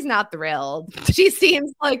 Casey's not thrilled. She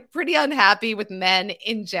seems like pretty unhappy with men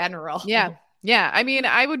in general. Yeah. Yeah. I mean,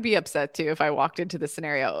 I would be upset too if I walked into the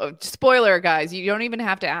scenario. Spoiler, guys, you don't even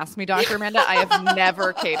have to ask me, Dr. Amanda. I have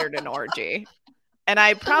never catered an orgy. And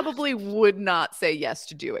I probably would not say yes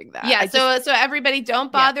to doing that. Yeah, so everybody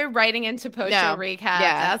don't bother writing into post-show recaps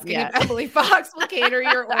asking if Emily Fox will cater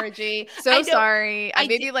your orgy. So sorry.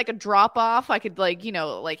 Maybe like a drop-off. I could like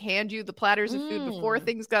hand you the platters of food before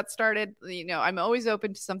things got started. I'm always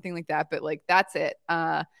open to something like that, but like that's it.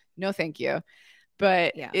 No, thank you.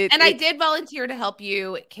 But I did volunteer to help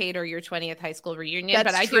you cater your 20th high school reunion.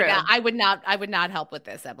 But I would not help with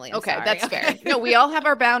this, Emily. Okay, that's fair. No, we all have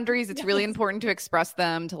our boundaries. It's really important to express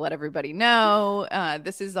them, to let everybody know.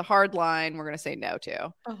 This is a hard line we're going to say no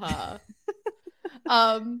to.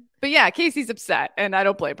 But yeah, Casey's upset, and I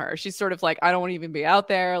don't blame her. She's sort of like, I don't want to even be out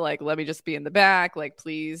there. Like, let me just be in the back. Like,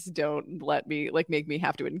 please don't let me make me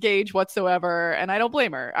have to engage whatsoever. And I don't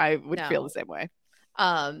blame her. I would feel the same way.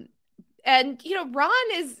 And, Ron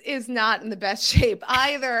is not in the best shape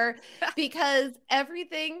either, because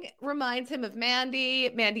everything reminds him of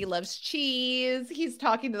Mandy. Mandy loves cheese. He's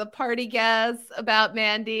talking to the party guests about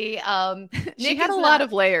Mandy. She had a lot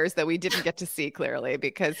of layers that we didn't get to see clearly,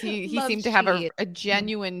 because he seemed to have a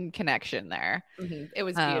genuine connection there. Mm-hmm. It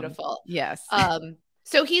was beautiful. Yes.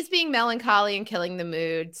 So he's being melancholy and killing the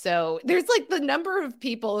mood. So there's like the number of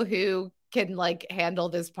people who can like handle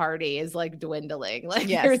this party is like dwindling. Like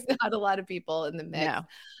Yes. there's not a lot of people in the mix.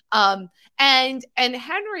 No. And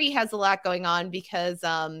Henry has a lot going on because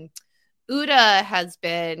Uda has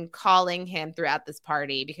been calling him throughout this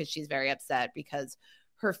party because she's very upset because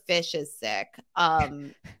her fish is sick.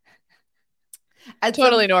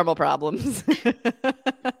 Totally normal problems.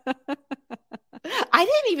 I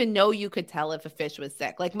didn't even know you could tell if a fish was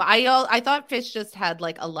sick. Like I thought fish just had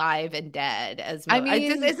like alive and dead. Is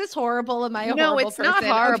this horrible? Am I a horrible person? No, it's not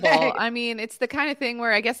horrible. Okay. I mean, it's the kind of thing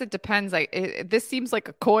where I guess it depends. Like this seems like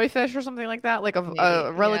a koi fish or something like that, like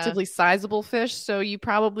a relatively sizable fish. So you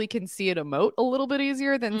probably can see it emote a little bit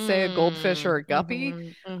easier than say a goldfish or a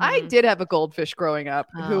guppy. I did have a goldfish growing up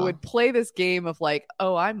who would play this game of like,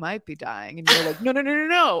 oh, I might be dying, and you're like,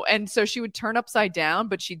 no, and so she would turn upside down,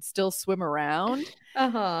 but she'd still swim around.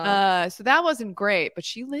 So that wasn't great, but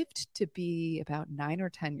she lived to be about 9 or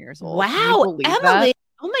 10 years old. Wow, Emily. That?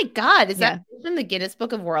 Oh my God. Is that in the Guinness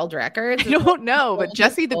Book of World Records? I don't know, but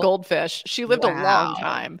Jessie the goldfish, she lived a long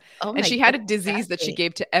time. And she had a disease that she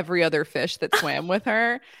gave to every other fish that swam with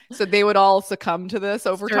her. So they would all succumb to this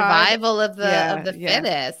over time. Survival of the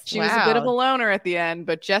fittest. She was a bit of a loner at the end,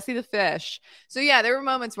 but Jessie the fish. So yeah, there were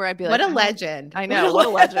moments where I'd be like, what a legend. I know, what a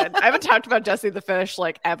legend. I haven't talked about Jessie the fish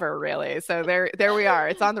like ever, really. So there we are.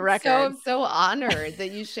 It's on the record. So I'm so honored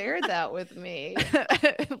that you shared that with me.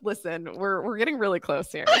 Listen, we're getting really close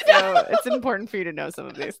here, so it's important for you to know some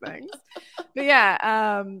of these things. But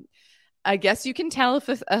yeah, I guess you can tell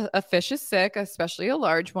if a fish is sick, especially a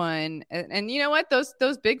large one. And you know what?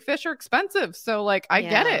 Those big fish are expensive, so like I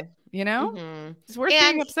get it. You know, it's worth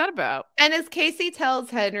being upset about. And as Casey tells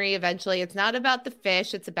Henry, eventually it's not about the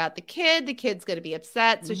fish, it's about the kid. The kid's going to be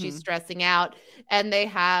upset, so she's stressing out, and they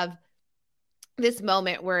have this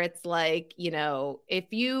moment where it's like, you know, if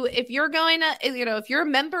you're going to, you know, if you're a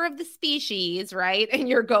member of the species, right, and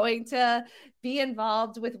you're going to be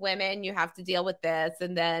involved with women, you have to deal with this.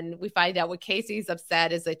 And then we find out what Casey's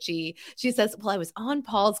upset is that she says, well, I was on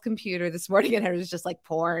Paul's computer this morning and it was just like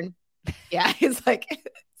porn. Yeah, he's like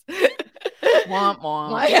womp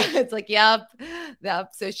womp. It's like, yep.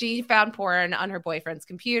 So she found porn on her boyfriend's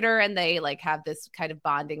computer, and they like have this kind of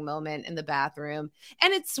bonding moment in the bathroom,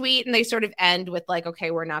 and it's sweet. And they sort of end with like,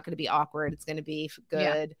 okay, we're not going to be awkward. It's going to be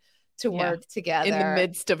good to work together in the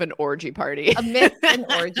midst of an orgy party. Amidst an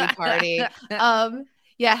orgy party.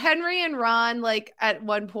 Yeah, Henry and Ron, like, at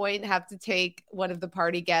one point have to take one of the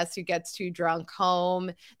party guests who gets too drunk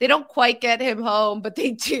home. They don't quite get him home, but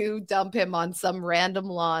they do dump him on some random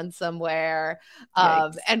lawn somewhere.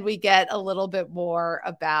 And we get a little bit more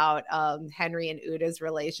about Henry and Uda's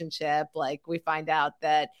relationship. Like, we find out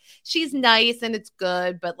that she's nice and it's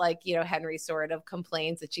good, but, like, you know, Henry sort of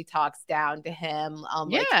complains that she talks down to him.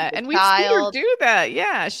 And we've seen her do that.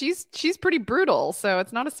 Yeah, she's pretty brutal, so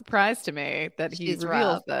it's not a surprise to me that he's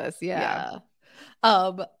reveals this. Yeah.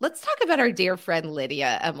 Let's talk about our dear friend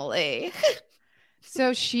Lydia, Emily.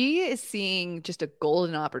 So she is seeing just a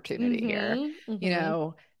golden opportunity here. You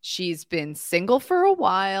know, she's been single for a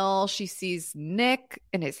while. She sees Nick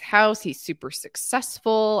in his house. He's super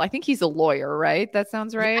successful. I think he's a lawyer, right? That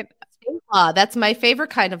sounds right. Yeah, that's my favorite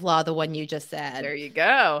kind of law, the one you just said. There you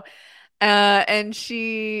go. And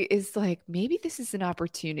she is like, maybe this is an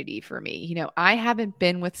opportunity for me. You know, I haven't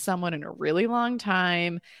been with someone in a really long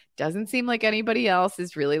time. Doesn't seem like anybody else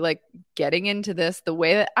is really like getting into this the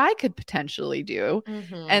way that I could potentially do.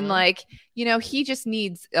 And like, you know, he just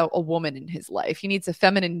needs a woman in his life. He needs a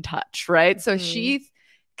feminine touch, right? So he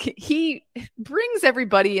brings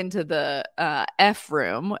everybody into the F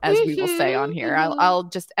room, as we will say on here. I'll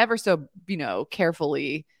just ever so, you know,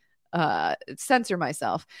 carefully censor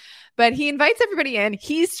myself, but he invites everybody in.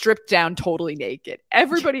 He's stripped down, totally naked.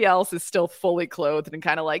 Everybody else is still fully clothed and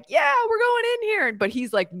kind of like, yeah, we're going in here. But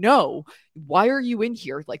he's like, no, why are you in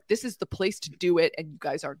here? Like, this is the place to do it, and you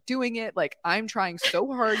guys aren't doing it. Like, I'm trying so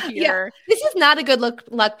hard here. This is not a good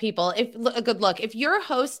luck, people. If you're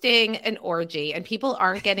hosting an orgy and people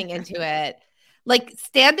aren't getting into it, like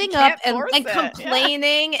standing up and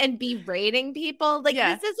complaining and berating people, like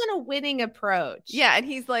this isn't a winning approach. Yeah, and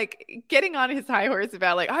he's like getting on his high horse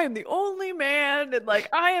about like, I am the only man, and like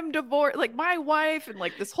I am divorced, like my wife, and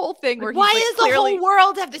like this whole thing where why he's, does the whole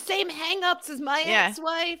world have the same hangups as my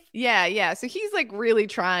ex-wife? Yeah. So he's like really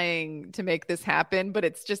trying to make this happen, but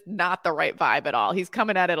it's just not the right vibe at all. He's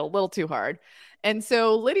coming at it a little too hard. And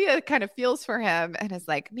so Lydia kind of feels for him and is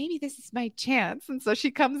like, maybe this is my chance. And so she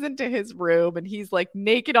comes into his room and he's like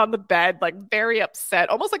naked on the bed, like very upset,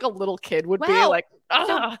 almost like a little kid would be like,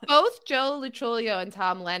 so both Joe Luchulio and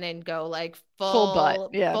Tom Lennon go like full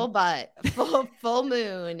butt, full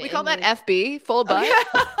moon. We call that FB, full butt.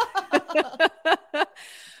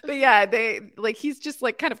 But But yeah, he's just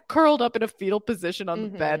like kind of curled up in a fetal position on the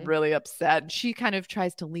bed, really upset. She kind of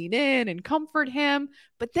tries to lean in and comfort him,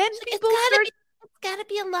 but then it's gotta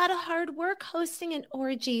be a lot of hard work hosting an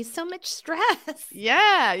orgy. So much stress.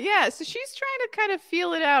 Yeah. So she's trying to kind of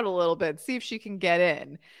feel it out a little bit, see if she can get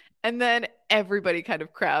in. And then everybody kind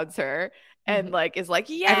of crowds her and is like,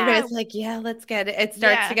 yeah. Everybody's like, yeah, let's get it. It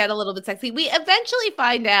starts to get a little bit sexy. We eventually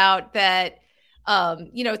find out that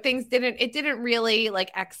things didn't really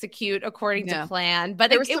execute according to plan, but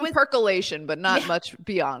there was some percolation, but not much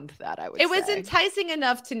beyond that. I would say it was enticing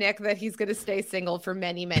enough to Nick that he's going to stay single for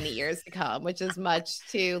many, many years to come, which is much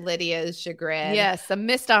to Lydia's chagrin. Yes, a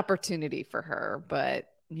missed opportunity for her, but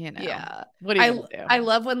what do you do? I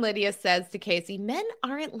love when Lydia says to Casey, men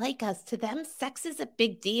aren't like us. To them, sex is a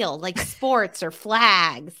big deal, like sports or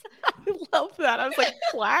flags. I love that. I was like,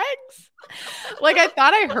 flags? I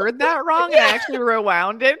thought I heard that wrong and I actually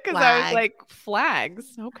rewound it because I was like, flags.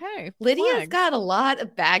 Okay. Lydia's got a lot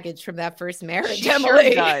of baggage from that first marriage. She sure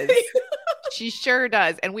does. She sure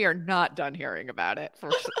does. And we are not done hearing about it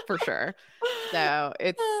for sure. So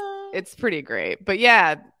it's pretty great. But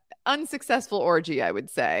yeah, unsuccessful orgy, I would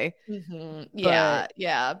say. Yeah.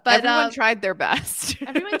 But everyone tried their best.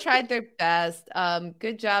 Everyone tried their best.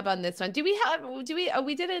 Good job on this one.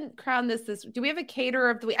 We didn't crown this. Do we have a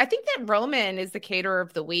caterer of the week? I think that Roman is the caterer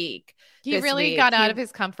of the week. He really got out of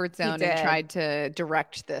his comfort zone and tried to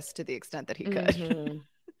direct this to the extent that he could.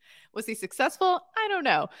 Was he successful? I don't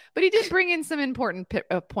know. But he did bring in some important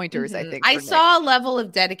pointers, I think. I saw a level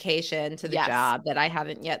of dedication to the job that I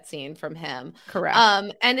haven't yet seen from him. Correct.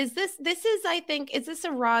 And is this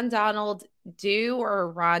a Ron Donald do or a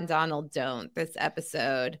Ron Donald don't, this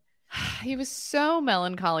episode? He was so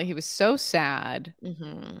melancholy. He was so sad.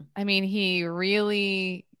 I mean, he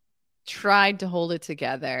really tried to hold it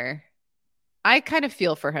together. I kind of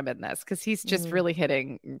feel for him in this because he's just really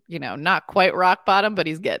hitting, not quite rock bottom, but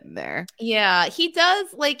he's getting there. Yeah, he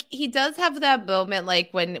does. He does have that moment,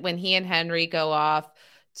 when he and Henry go off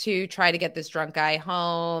to try to get this drunk guy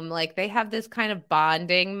home. They have this kind of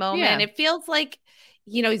bonding moment. Yeah. It feels like,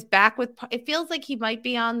 he's back with. It feels like he might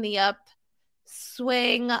be on the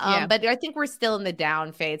upswing, but I think we're still in the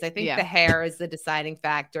down phase. I think the hair is the deciding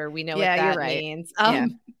factor. We know what that means.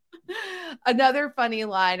 Another funny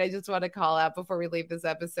line I just want to call out before we leave this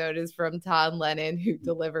episode is from Tom Lennon, who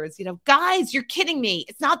delivers, guys, you're kidding me.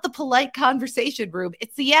 It's not the polite conversation room.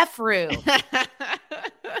 It's the F room.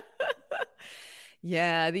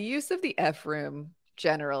 Yeah, the use of the F room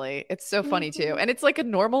generally. It's so funny too. And it's like a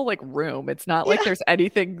normal room. It's not like there's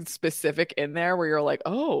anything specific in there where you're like,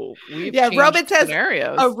 oh, we've changed Roman says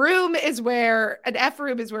scenarios. An F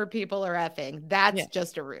room is where people are effing. That's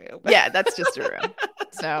just a room. Yeah, that's just a room.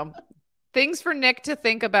 So things for Nick to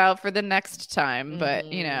think about for the next time, but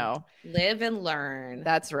live and learn.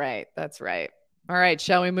 That's right. All right,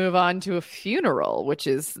 shall we move on to a funeral, which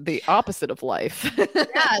is the opposite of life?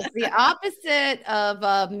 Yes, the opposite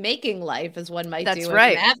of making life, as one might do. That's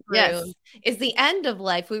right. Yes. Is the end of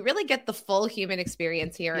life. We really get the full human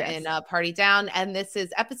experience here in Party Down. And this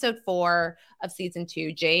is episode 4 of season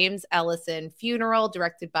 2, James Ellison Funeral,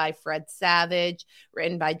 directed by Fred Savage,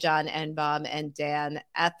 written by John Enbaum and Dan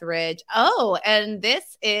Etheridge. Oh, and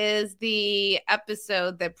this is the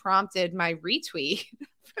episode that prompted my retweet.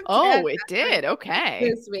 Oh, it did. Okay.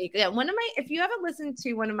 This week. Yeah. If you haven't listened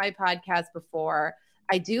to one of my podcasts before,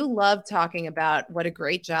 I do love talking about what a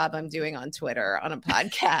great job I'm doing on Twitter on a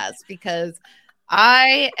podcast because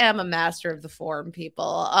I am a master of the form,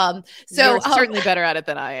 people. So you're certainly better at it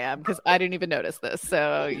than I am because I didn't even notice this.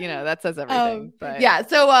 So that says everything. But yeah.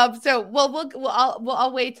 So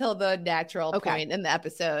I'll wait till the natural point in the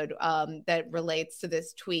episode that relates to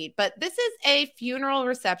this tweet. But this is a funeral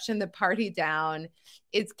reception that Party Down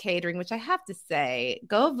is catering, which I have to say,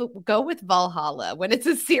 go with Valhalla when it's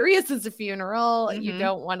as serious as a funeral. You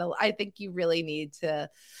don't want to. I think you really need to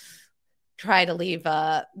try to leave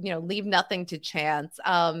nothing to chance.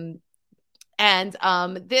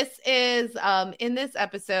 This is in this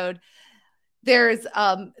episode, this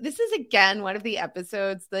is again one of the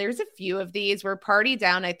episodes. There's a few of these where Party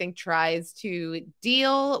Down, I think, tries to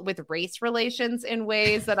deal with race relations in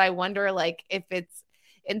ways that I wonder if it's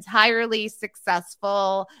entirely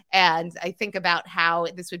successful. And I think about how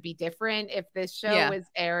this would be different if this show was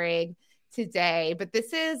airing today, but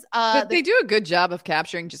this is but they do a good job of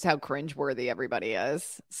capturing just how cringeworthy everybody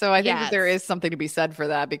is. So I think that there is something to be said for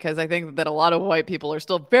that, because I think that a lot of white people are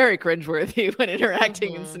still very cringeworthy when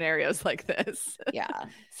interacting in scenarios like this. Yeah.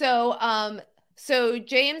 So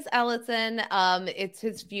James Ellison, it's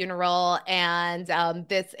his funeral, and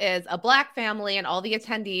this is a Black family, and all the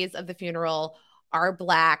attendees of the funeral are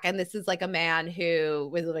Black. And this is like a man who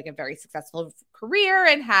was like a very successful career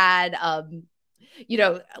and had,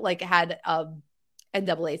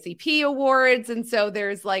 NAACP awards. And so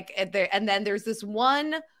there's like, and then there's this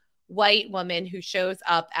one white woman who shows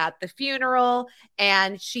up at the funeral,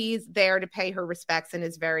 and she's there to pay her respects and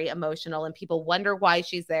is very emotional, and people wonder why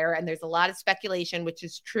she's there. And there's a lot of speculation, which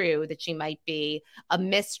is true, that she might be a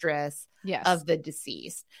mistress of the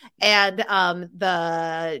deceased. And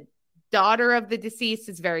the daughter of the deceased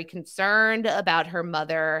is very concerned about her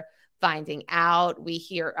mother finding out. We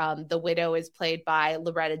hear the widow is played by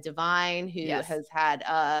Loretta Devine, who has had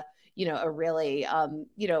a really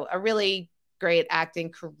great acting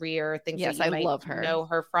career. Things that you might love her. Know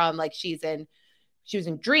her from, like she was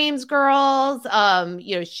in Dreams Girls.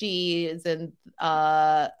 She is in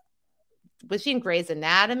was she in Grey's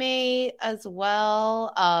Anatomy as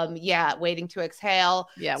well? Waiting to Exhale.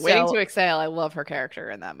 Yeah, Waiting to Exhale. I love her character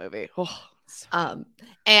in that movie.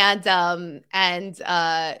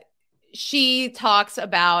 She talks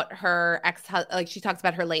about her she talks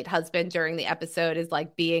about her late husband during the episode as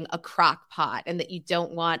like being a crock pot, and that you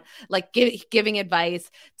don't want, like, giving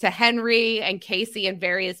advice to Henry and Casey and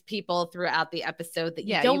various people throughout the episode, that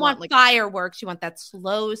you don't want like fireworks. You want that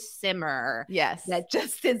slow simmer. Yes. That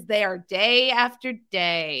just is there day after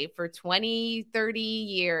day for 20, 30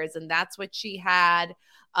 years. And that's what she had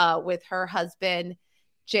with her husband,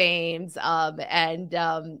 James, and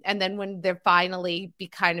then when there finally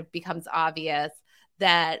becomes obvious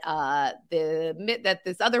that that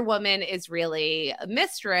this other woman is really a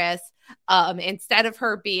mistress, instead of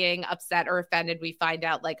her being upset or offended, we find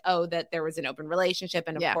out that there was an open relationship,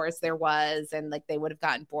 and of course there was, and like they would have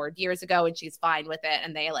gotten bored years ago, and she's fine with it,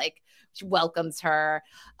 and she welcomes her.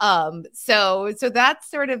 So that's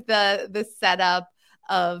sort of the setup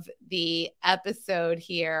of the episode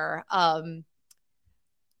here.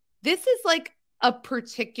 This is like a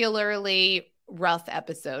particularly rough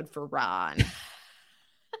episode for Ron.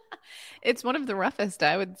 It's one of the roughest,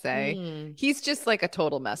 I would say. He's just like a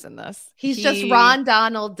total mess in this. He's just Ron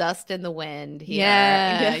Donald, dust in the wind here.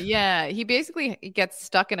 Yeah. He basically gets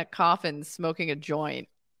stuck in a coffin smoking a joint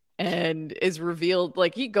and is revealed,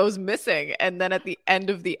 like, he goes missing. And then at the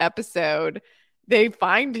end of the episode, they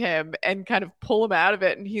find him and kind of pull him out of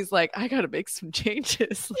it. And he's like, I got to make some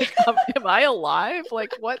changes. Like, am I alive?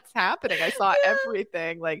 Like, what's happening? I saw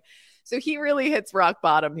everything. Like, so he really hits rock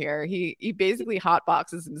bottom here. He basically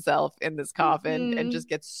hotboxes himself in this coffin and just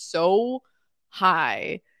gets so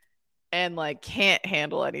high and like can't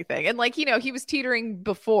handle anything. And like, he was teetering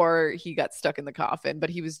before he got stuck in the coffin, but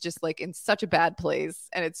he was just like in such a bad place.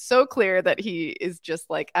 And it's so clear that he is just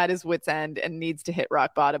like at his wit's end and needs to hit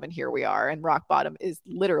rock bottom. And here we are. And rock bottom is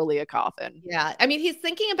literally a coffin. Yeah. I mean, he's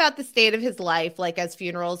thinking about the state of his life, like as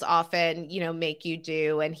funerals often, make you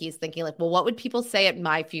do. And he's thinking like, well, what would people say at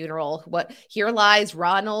my funeral? Here lies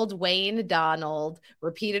Ronald Wayne Donald,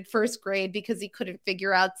 repeated first grade because he couldn't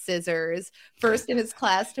figure out scissors, first in his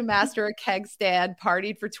class to master a keg stand,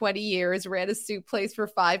 partied for 20 years, ran a soup place for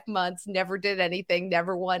 5 months, never did anything,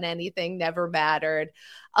 never won anything, never mattered.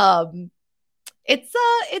 It's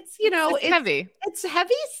heavy. It's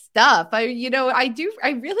heavy stuff. I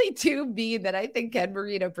really do mean that. I think Ken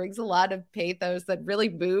Marino brings a lot of pathos that really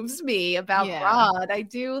moves me about Ron.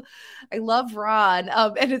 I love Ron.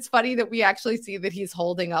 And it's funny that we actually see that he's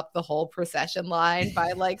holding up the whole procession line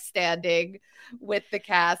by like standing with the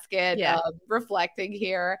casket, reflecting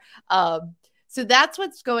here. So that's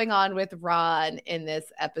what's going on with Ron in this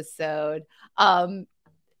episode.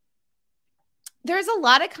 There's a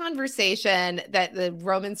lot of conversation that the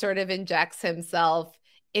Roman sort of injects himself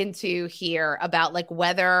into here about like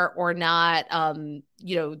whether or not,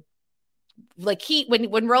 like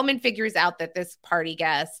when Roman figures out that this party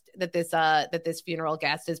guest, that this funeral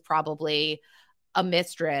guest is probably a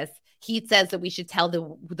mistress, he says that we should tell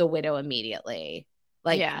the widow immediately.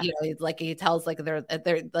 Like, like he tells like they're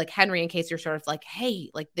like Henry and Casey are sort of like, hey,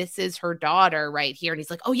 like this is her daughter right here. And he's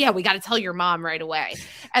like, oh yeah, we got to tell your mom right away.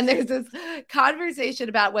 And there's this conversation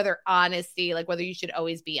about whether honesty, like whether you should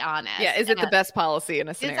always be honest. Yeah. Is it the best policy in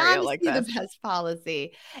a scenario like that? The best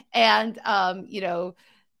policy. And,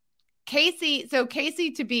 Casey,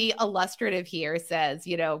 to be illustrative here says,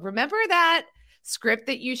 remember that script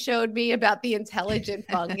that you showed me about the intelligent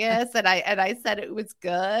fungus, and I said it was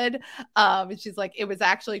good. And she's like, it was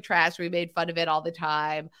actually trash. We made fun of it all the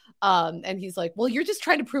time. And he's like, well, you're just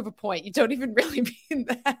trying to prove a point. You don't even really mean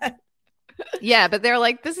that. Yeah, but they're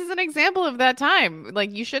like, this is an example of that time.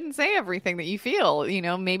 Like, you shouldn't say everything that you feel.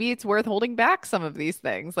 Maybe it's worth holding back some of these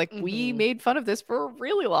things. Like, we made fun of this for a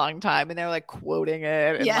really long time, and they're like quoting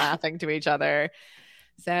it and laughing to each other.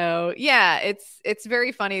 So yeah, it's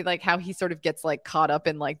very funny, like how he sort of gets like caught up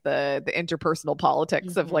in like the interpersonal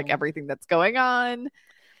politics of like everything that's going on.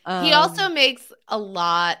 He also makes a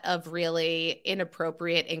lot of really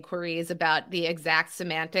inappropriate inquiries about the exact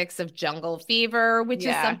semantics of jungle fever, which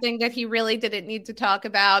is something that he really didn't need to talk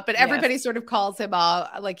about. But everybody sort of calls him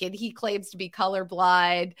like, and he claims to be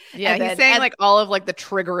colorblind. Yeah, he's saying like all of like the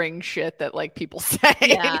triggering shit that like people say.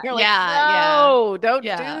 Yeah, You're like, no, don't do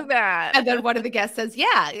that. And then one of the guests says,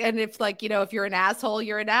 yeah. And if like, if you're an asshole,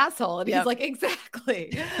 you're an asshole. And he's like,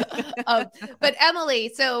 exactly. But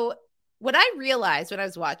Emily, so what I realized when I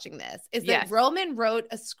was watching this is that Roman wrote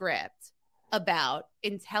a script about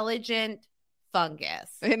intelligent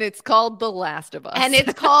fungus. And it's called The Last of Us. And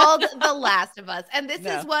it's called The Last of Us. And this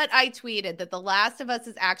is what I tweeted, that The Last of Us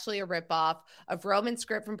is actually a ripoff of Roman's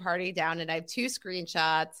script from Party Down. And I have 2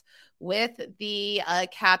 screenshots with the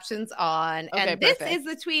captions on. Okay, and this is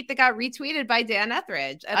the tweet that got retweeted by Dan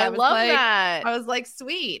Etheridge. And I love that. I was like,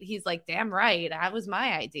 sweet. He's like, damn right. That was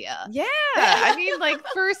my idea. Yeah. I mean, like,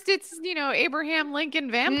 first it's, Abraham Lincoln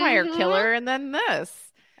vampire killer, and then this.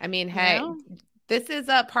 I mean, hey, this is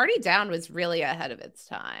Party Down was really ahead of its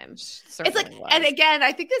time. Certainly it's like, and again,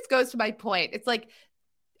 I think this goes to my point. It's like,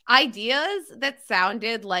 ideas that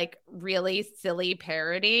sounded like really silly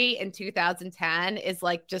parody in 2010 is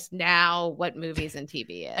like just now what movies and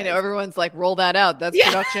TV is. I know everyone's like, roll that out. That's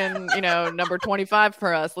production, number 25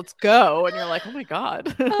 for us. Let's go. And you're like, oh my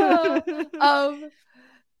God.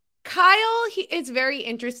 Kyle, he is very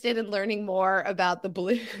interested in learning more about the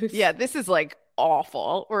blues. Yeah, this is like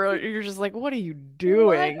awful. Or you're just like, what are you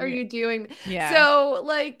doing? What are you doing? Yeah. So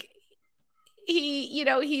like, he's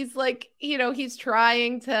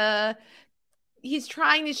trying to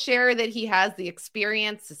share that he has the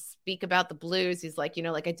experience to speak about the blues. He's like,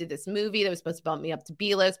 like I did this movie that was supposed to bump me up to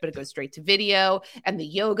B-list, but it goes straight to video. And the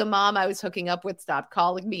yoga mom I was hooking up with stopped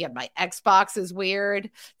calling me, and my Xbox is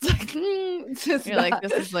weird. It's like, you're like,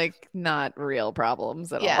 this is like not real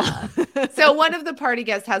problems at all. So one of the party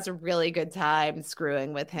guests has a really good time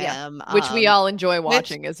screwing with him, which we all enjoy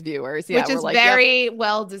watching as viewers. Yeah, which is like, very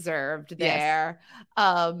well deserved there.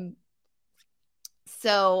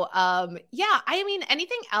 So, I mean,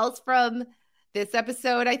 anything else from this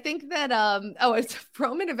episode? I think that,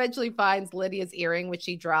 Roman eventually finds Lydia's earring, which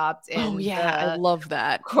she dropped in. Oh, yeah. I love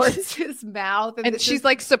that. Corpse's mouth. And she's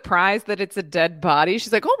like surprised that it's a dead body.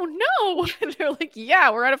 She's like, oh, no. And they're like, yeah,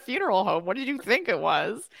 we're at a funeral home. What did you think it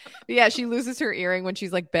was? But yeah, she loses her earring when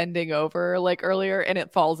she's like bending over like earlier, and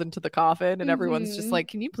it falls into the coffin. And everyone's just like,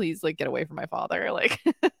 can you please like get away from my father? Like,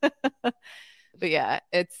 but yeah,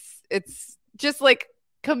 it's just like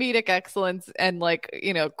comedic excellence and like,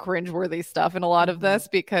 cringeworthy stuff in a lot of this,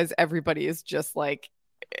 because everybody is just like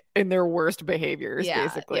in their worst behaviors,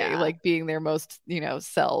 basically, like being their most,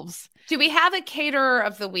 selves. Do we have a caterer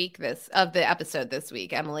of the week of the episode this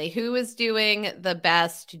week, Emily? Who is doing the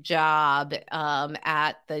best job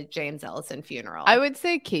at the James Ellison funeral? I would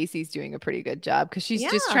say Casey's doing a pretty good job, because she's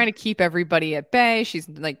just trying to keep everybody at bay. She's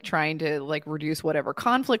like trying to like reduce whatever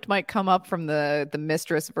conflict might come up from the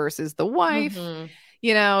mistress versus the wife.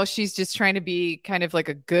 She's just trying to be kind of like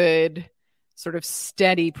a good sort of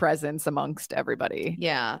steady presence amongst everybody.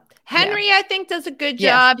 Yeah. Henry, I think, does a good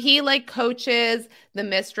job. He like coaches the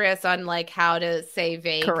mistress on like how to say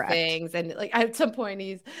vague things. And like at some point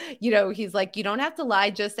he's like, you don't have to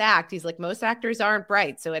lie, just act. He's like, most actors aren't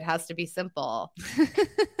bright, so it has to be simple.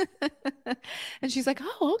 And she's like,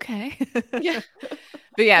 oh, okay. Yeah.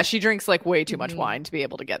 But yeah, she drinks like way too much wine to be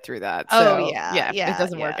able to get through that. So it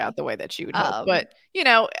doesn't work out the way that she would hope. But,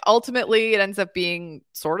 ultimately it ends up being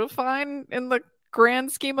sort of fine in the grand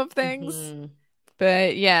scheme of things.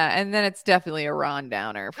 But yeah, and then it's definitely a Ron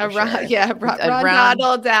downer. For sure. Yeah, Ron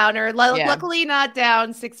Donald downer. Luckily not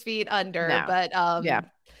down 6 feet under. No.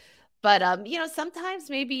 But sometimes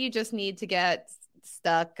maybe you just need to get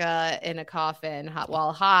stuck in a coffin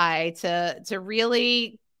while high to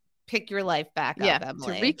really pick your life back up,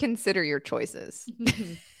 Emily. To reconsider your choices.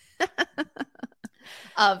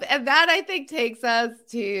 And that, I think, takes us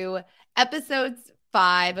to episode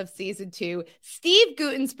 5 of season 2, Steve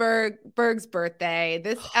Guttenberg's birthday.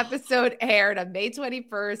 This episode aired on May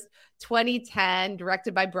 21st, 2010,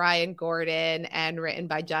 directed by Brian Gordon and written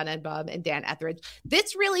by John Enbom and Dan Etheridge.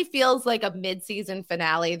 This really feels like a mid-season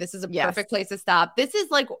finale. This is a perfect place to stop. This is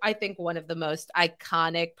like, I think, one of the most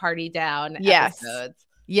iconic Party Down episodes.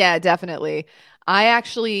 Yeah, definitely. I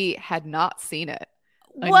actually had not seen it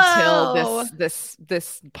until this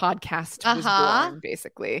podcast was born,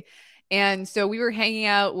 basically. And so we were hanging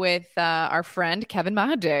out with our friend Kevin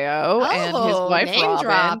Mahadeo and his wife Robin.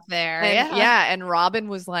 Drop there. And Robin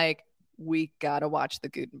was like, we gotta watch the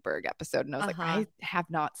Gutenberg episode. And I was like, I have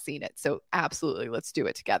not seen it, so absolutely, let's do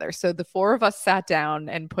it together. So the four of us sat down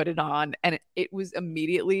and put it on, and it was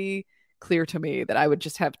immediately clear to me that I would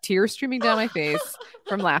just have tears streaming down my face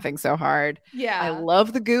from laughing so hard. Yeah. I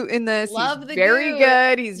love the Goot in this. He's very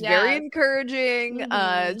good. He's very encouraging.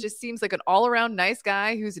 Just seems like an all-around nice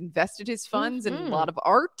guy who's invested his funds in a lot of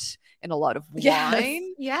art and a lot of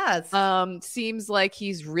wine. Yes. Seems like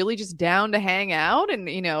he's really just down to hang out. And,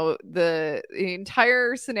 you know, the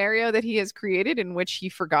entire scenario that he has created in which he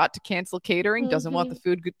forgot to cancel catering, doesn't want the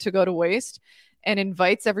food to go to waste, and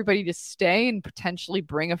invites everybody to stay and potentially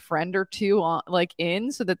bring a friend or two on, like,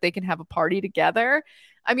 in, so that they can have a party together.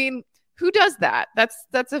 I mean, who does that?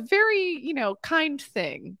 That's a very, you know, kind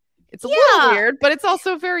thing. It's a little weird, but it's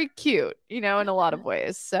also very cute, you know, in a lot of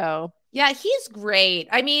ways. So yeah, he's great.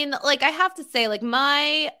 I mean, like, I have to say, like,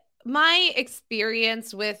 my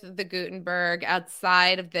experience with the Gutenberg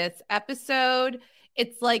outside of this episode,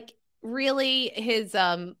 it's like really his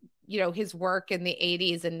you know, his work in the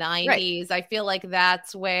 80s and 90s. Right. I feel like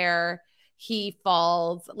that's where he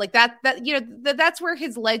falls, like that you know, that's where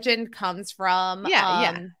his legend comes from.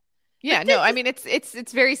 Yeah, no, I mean,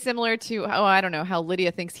 it's very similar to, I don't know how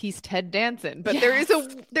Lydia thinks he's Ted Danson, but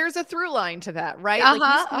there's a through line to that, right?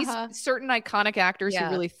 Like he's certain iconic actors who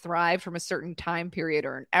really thrive from a certain time period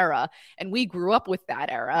or an era, and we grew up with that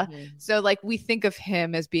era. So like we think of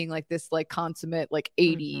him as being like this like consummate like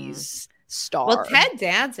 80s star. Well, Ted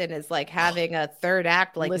Danson is like having a third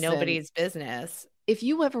act like nobody's business. If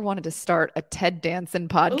you ever wanted to start a Ted Danson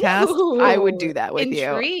podcast, I would do that with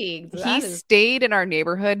Intrigued. you. He stayed in our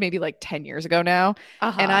neighborhood maybe like 10 years ago now.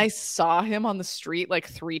 And I saw him on the street like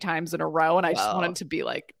 3 times in a row. And I just wanted to be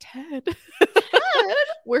like, Ted,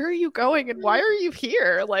 where are you going? And why are you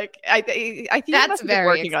here? Like, I think that's very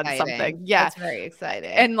working exciting. On something. Yeah. That's very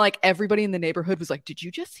exciting. And like everybody in the neighborhood was like, did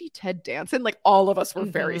you just see Ted Danson? Like all of us were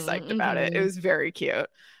very psyched about it. It was very cute.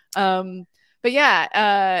 But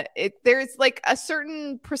yeah, there's like a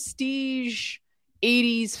certain prestige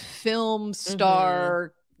 80s film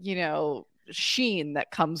star, you know, sheen that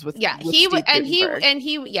comes with he was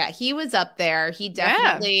up there. He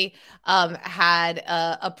definitely had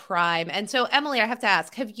a prime. And so, Emily, I have to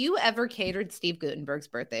ask, have you ever catered Steve Gutenberg's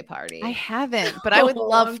birthday party? I haven't, but I would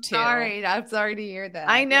love to. I'm sorry to hear that.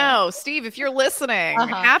 I know. Steve, if you're listening,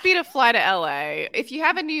 happy to fly to LA. If you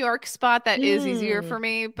have a New York spot, that is easier for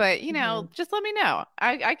me, but you know, just let me know.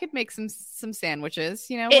 I could make some sandwiches,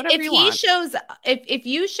 you know, whatever you want. If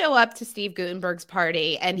you show up to Steve Gutenberg's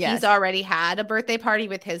party and he's already had a birthday party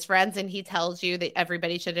with his friends and he tells you that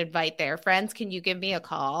everybody should invite their friends, can you give me a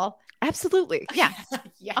call? Absolutely. Yeah.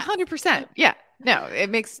 100%. Yeah. No, it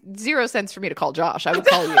makes 0 sense for me to call Josh. I would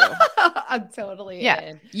call you. I'm totally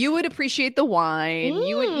in. You would appreciate the wine.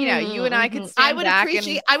 You would, you know, you and I could stand back.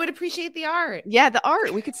 I would appreciate the art. Yeah, the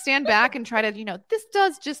art. We could stand back and try to, you know, this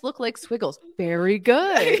does just look like squiggles. Very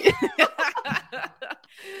good.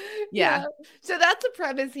 Yeah. So that's the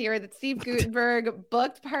premise here, that Steve Gutenberg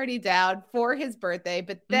booked Party Down for his birthday,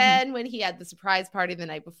 but then when he had the surprise party the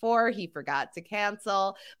night before, he forgot to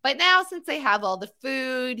cancel. But now, since they have all the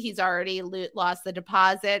food, he's already lost the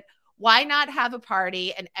deposit. Why not have a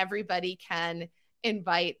party and everybody can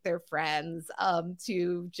invite their friends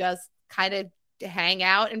to just kind of hang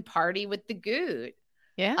out and party with the Goot?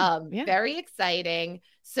 Very exciting.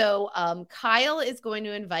 So Kyle is going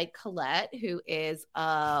to invite Colette, who is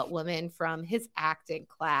a woman from his acting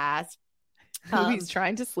class. Who he's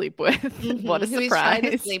trying to sleep with. What a surprise. Who he's trying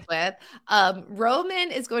to sleep with.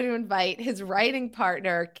 Roman is going to invite his writing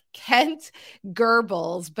partner, Kent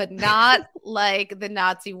Goebbels, but not like the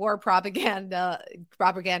Nazi war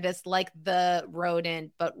propagandist, like the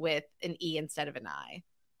rodent, but with an E instead of an I.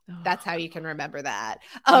 That's how you can remember that.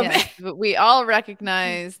 Yes, but we all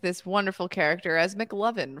recognize this wonderful character as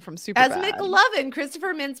McLovin from Superbad. As McLovin,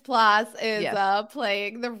 Christopher Mintz-Plasse is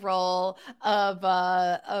playing the role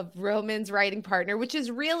of Roman's writing partner, which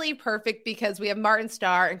is really perfect because we have Martin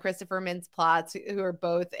Starr and Christopher Mintz-Plasse, who are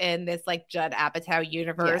both in this like Judd Apatow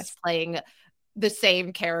universe, playing the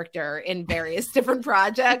same character in various different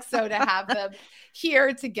projects. So to have them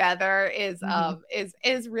here together is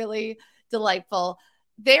really delightful.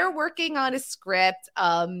 They're working on a script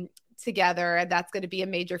together, and that's going to be a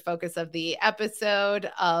major focus of the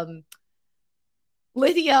episode.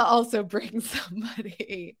 Lydia also brings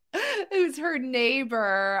somebody who's her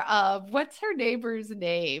neighbor. What's her neighbor's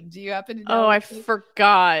name? Do you happen to know? Oh, I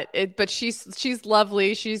forgot it, but she's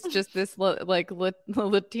lovely. She's just this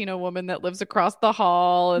Latino woman that lives across the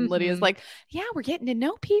hall, and Lydia's like, yeah, we're getting to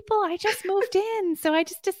know people. I just moved in, so I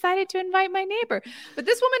just decided to invite my neighbor. But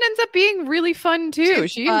this woman ends up being really fun too.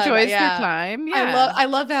 She enjoys her time. Yeah, I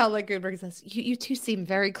love how like Gutenberg says, you two seem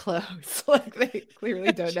very close. Like they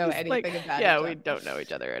clearly don't know anything about each other. We don't know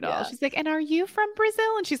each other at all. She's like, and are you from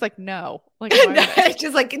Brazil? And she's like, no. Like,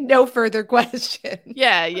 just like no further question.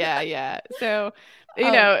 Yeah. So,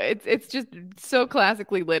 you know, it's just so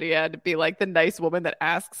classically Lydia to be like the nice woman that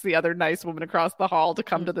asks the other nice woman across the hall to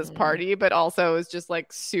come to this party, but also is just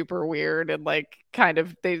like super weird and like kind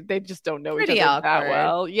of they just don't know pretty each other awkward. that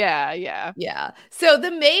well. Yeah. So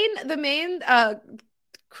the main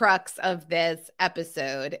crux of this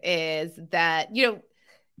episode is that, you know,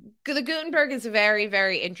 the Gutenberg is very,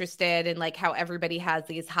 very interested in like how everybody has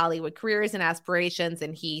these Hollywood careers and aspirations.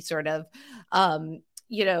 And he sort of,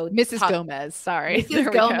 you know, Mrs. Gomez, sorry.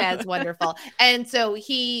 Mrs. Gomez, wonderful. And so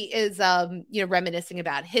he is, you know, reminiscing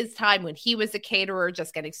about his time when he was a caterer,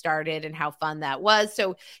 just getting started and how fun that was.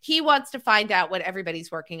 So he wants to find out what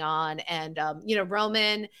everybody's working on. And, you know,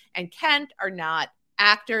 Roman and Kent are not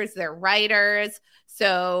actors, they're writers.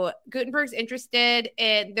 So Gutenberg's interested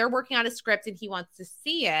in, they're working on a script and he wants to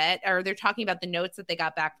see it, or they're talking about the notes that they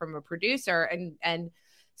got back from a producer, and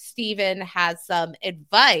Steven has some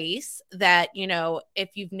advice that, you know, if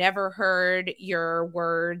you've never heard your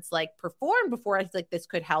words like performed before, I think this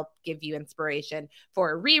could help give you inspiration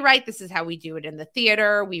for a rewrite. This is how we do it in the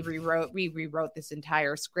theater. We rewrote this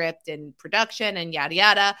entire script in production and yada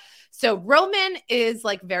yada. So Roman is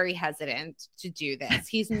like very hesitant to do this.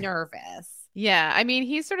 He's nervous. Yeah, I mean,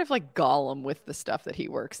 he's sort of like Gollum with the stuff that he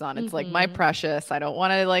works on. It's like, my precious, I don't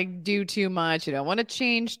want to like do too much. You don't want to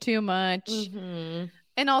change too much.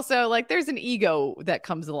 And also, like, there's an ego that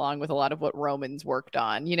comes along with a lot of what Roman's worked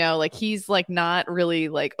on. You know, like, he's like not really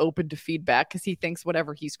like open to feedback because he thinks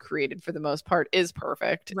whatever he's created for the most part is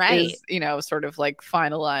perfect. Right. Is, you know, sort of like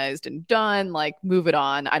finalized and done. Like, move it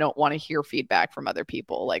on. I don't want to hear feedback from other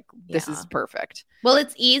people. Like, this is perfect. Well,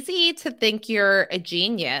 it's easy to think you're a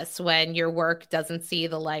genius when your work doesn't see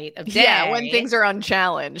the light of day. Yeah, when things are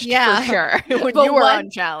unchallenged. Yeah, for sure. When you are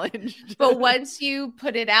unchallenged. But once you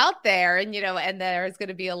put it out there, and you know, and there's going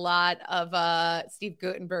to be a lot of Steve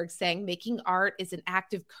Gutenberg saying making art is an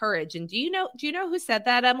act of courage. And do you know who said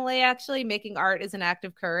that, Emily? Actually, making art is an act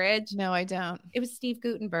of courage. No, I don't. It was Steve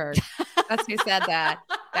Gutenberg. That's who said that.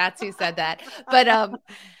 That's who said that. But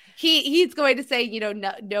he's going to say, you know,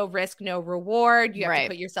 no risk, no reward. You have to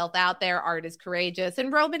put yourself out there. Art is courageous.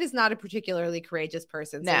 And Roman is not a particularly courageous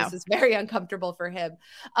person. So this is very uncomfortable for him.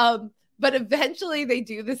 But eventually they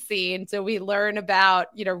do the scene. So we learn about,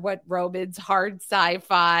 you know, what Roman's hard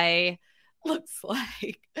sci-fi looks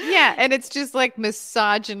like. Yeah. And it's just like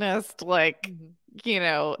misogynist, like, you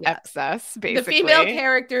know, excess, basically. The female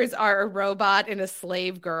characters are a robot and a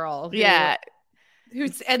slave girl.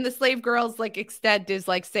 And the slave girl's like extent is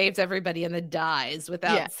like saves everybody and then dies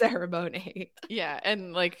without ceremony. Yeah.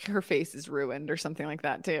 And like her face is ruined or something like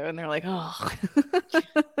that too. And they're like, oh.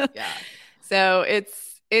 So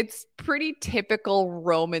it's pretty typical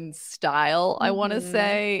Roman style, I want to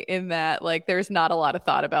say, in that like there's not a lot of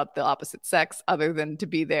thought about the opposite sex other than to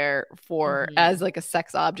be there for as like a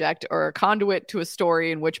sex object or a conduit to a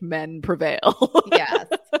story in which men prevail.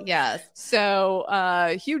 Yes. So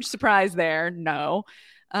huge surprise there. No.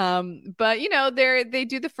 But you know, they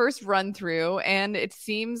do the first run through and it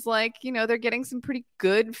seems like, you know, they're getting some pretty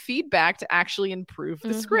good feedback to actually improve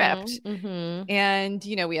the script. And,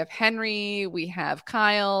 you know, we have Henry, we have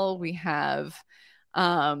Kyle, we have,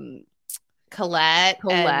 Colette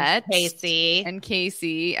and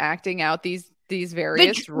Casey acting out these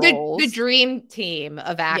various roles. The dream team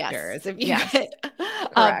of actors. Yes.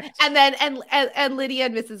 Correct. And then and Lydia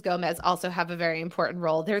and Mrs. Gomez also have a very important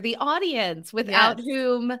role. They're the audience without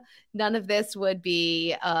whom none of this would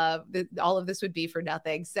be all of this would be for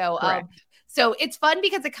nothing. So so it's fun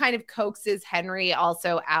because it kind of coaxes Henry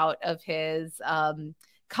also out of his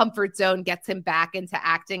comfort zone, gets him back into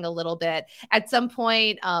acting a little bit. At some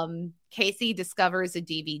point, Casey discovers a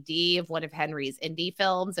DVD of one of Henry's indie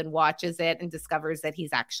films and watches it and discovers that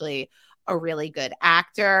he's actually a really good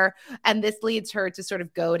actor. And this leads her to sort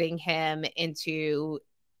of goading him into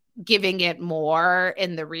giving it more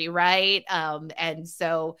in the rewrite. And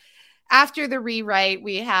so after the rewrite,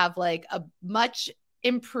 we have like a much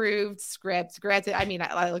improved script. Granted, I mean,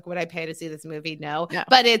 I like, would I pay to see this movie? No.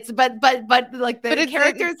 But it's but like the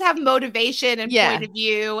characters have motivation and point of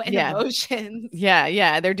view and emotions.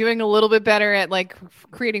 Yeah. They're doing a little bit better at like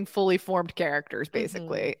creating fully formed characters,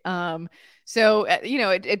 basically. So,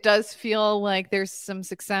 it does feel like there's some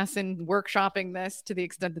success in workshopping this to the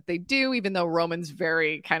extent that they do, even though Roman's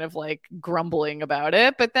very kind of like grumbling about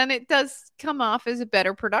it. But then it does come off as a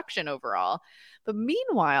better production overall. But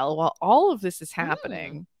meanwhile, while all of this is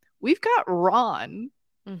happening, we've got Ron,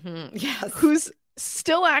 who's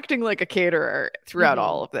still acting like a caterer throughout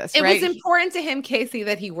all of this. It was important to him, Casey,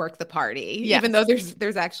 that he worked the party, even though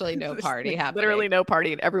there's actually no party happening. Literally no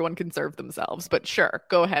party, and everyone can serve themselves. But sure,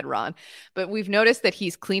 go ahead, Ron. But we've noticed that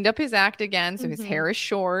he's cleaned up his act again, so his hair is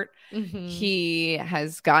short. He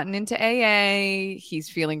has gotten into AA. He's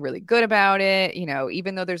feeling really good about it.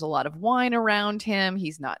 Even though there's a lot of wine around him,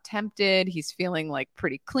 he's not tempted. He's feeling like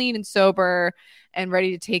pretty clean and sober and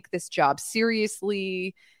ready to take this job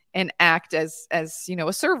seriously and act as a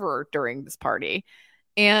server during this party.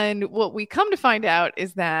 And what we come to find out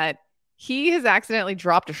is that he has accidentally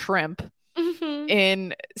dropped a shrimp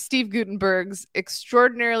in Steve Guttenberg's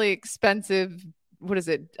extraordinarily expensive, what is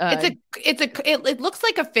it? It looks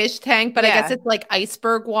like a fish tank, but I guess it's like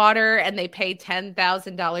iceberg water, and they pay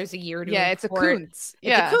 $10,000 a year to import. It's a Kuntz.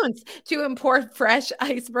 It's a Kuntz to import fresh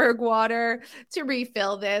iceberg water to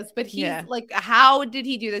refill this. But he's like, how did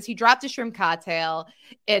he do this? He dropped a shrimp cocktail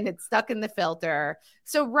and it's stuck in the filter.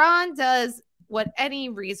 So Ron does what any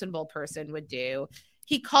reasonable person would do.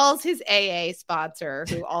 He calls his AA sponsor,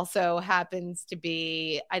 who also happens to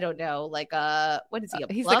be, I don't know, like what is he?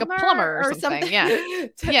 He's like a plumber or something.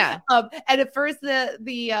 Yeah. And at first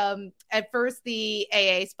the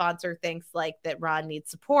AA sponsor thinks like that Ron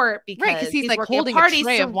needs support because he's like holding a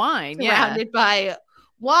tray of wine, surrounded by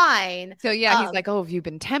wine. So he's like, oh, have you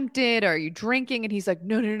been tempted? Are you drinking? And he's like,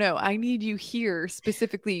 no, I need you here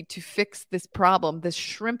specifically to fix this problem. This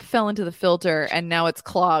shrimp fell into the filter and now it's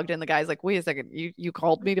clogged. And the guy's like, wait a second, you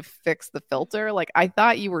called me to fix the filter? Like, I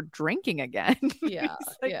thought you were drinking again. Yeah.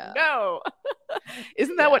 Like, no.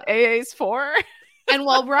 Isn't that what AA is for? And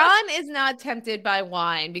while Ron is not tempted by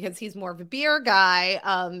wine because he's more of a beer guy,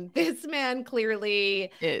 this man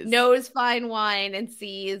clearly knows fine wine and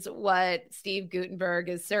sees what Steve Guttenberg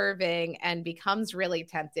is serving and becomes really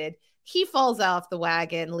tempted. He falls off the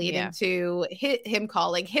wagon, leading to him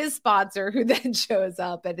calling his sponsor, who then shows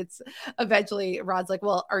up. And it's eventually Ron's like,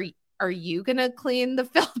 well, are you going to clean the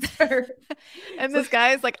filter? And this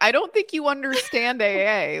guy is like, I don't think you understand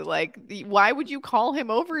AA. Like, why would you call him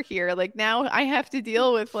over here? Like, now I have to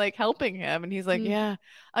deal with like helping him. And he's like, yeah,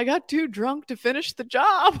 I got too drunk to finish the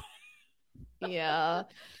job. Yeah.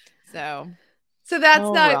 So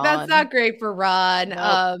that's not great for Ron.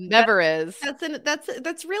 Nope, never is.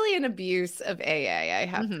 That's really an abuse of AA, I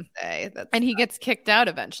have to say. And he gets kicked out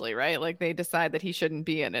eventually, right? Like they decide that he shouldn't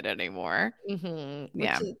be in it anymore.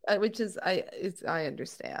 Which is I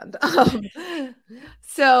understand.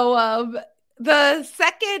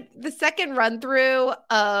 The second run through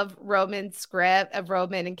of Roman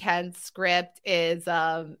and Ken's script is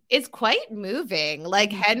quite moving.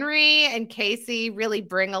 Like Henry and Casey really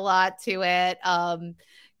bring a lot to it.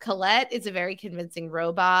 Colette is a very convincing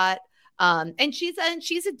robot. And she's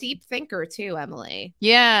a deep thinker too, Emily.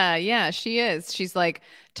 Yeah, she is. She's like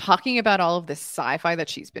talking about all of this sci-fi that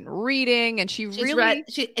she's been reading, and she's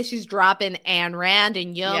dropping Ayn Rand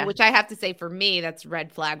and Jung, which I have to say for me, that's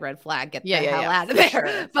red flag. Get the hell out of there.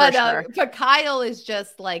 Sure, but Kyle is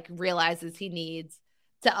just like realizes he needs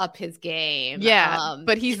to up his game.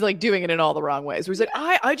 But he's like doing it in all the wrong ways. Where he's like,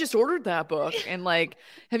 I just ordered that book, and like,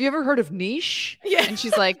 have you ever heard of niche? And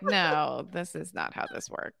she's like, no, this is not how this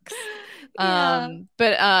works. Then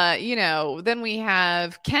we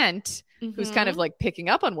have Kent, who's kind of like picking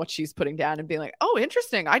up on what she's putting down and being like, oh,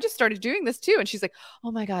 interesting, I just started doing this too. And she's like,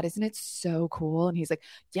 oh my God, isn't it so cool? And he's like,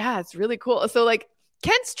 yeah, it's really cool. So like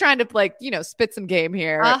Kent's trying to like, spit some game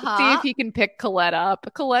here, see if he can pick Colette up.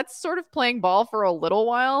 Colette's sort of playing ball for a little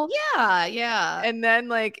while. Yeah. And then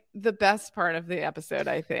like the best part of the episode,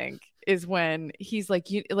 I think, is when he's like,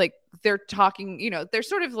 they're talking, they're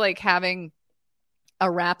sort of like having a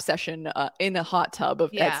rap session in a hot tub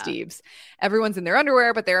at Steve's. Everyone's in their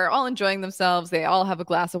underwear, but they're all enjoying themselves. They all have a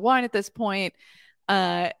glass of wine at this point.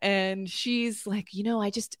 And she's like,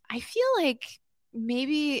 I feel like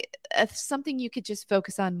maybe something you could just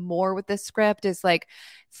focus on more with this script is like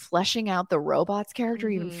fleshing out the robot's character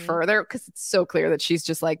even further, because it's so clear that she's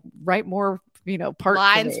just like, write more part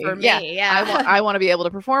lines for me. I want to be able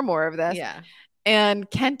to perform more of this. And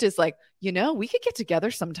Kent is like, we could get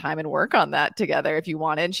together sometime and work on that together if you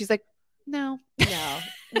wanted. And she's like, no.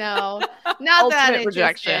 not that interested.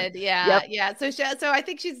 Rejection. Yeah. So I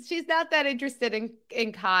think she's not that interested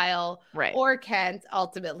in Kyle or Kent.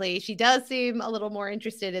 Ultimately, she does seem a little more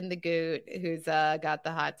interested in the Goot, who's got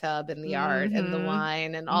the hot tub and the art and the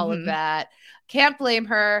wine and all of that. Can't blame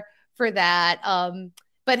her for that.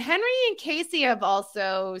 But Henry and Casey have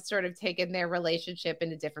also sort of taken their relationship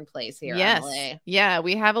in a different place here. Yes. Emily. Yeah.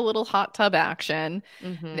 We have a little hot tub action.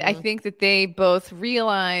 I think that they both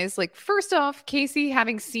realize, like, first off, Casey,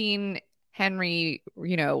 having seen Henry,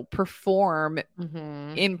 perform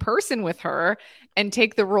in person with her and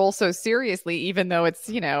take the role so seriously, even though it's,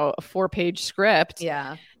 a 4-page script.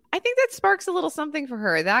 Yeah. I think that sparks a little something for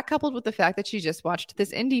her. That coupled with the fact that she just watched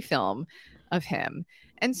this indie film of him.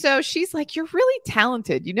 And so she's like, you're really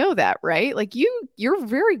talented. You know that, right? Like you're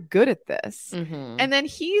very good at this. And then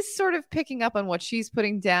he's sort of picking up on what she's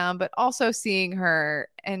putting down, but also seeing her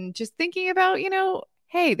and just thinking about,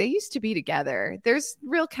 hey, they used to be together. There's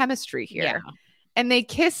real chemistry here. Yeah. And they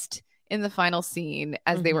kissed in the final scene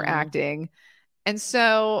as they were acting. And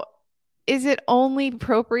so is it only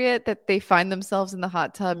appropriate that they find themselves in the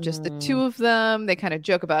hot tub, just the two of them? They kind of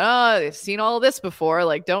joke about, they've seen all of this before.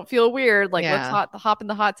 Like, don't feel weird. Like, let's hop in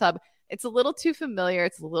the hot tub. It's a little too familiar.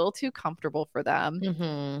 It's a little too comfortable for them.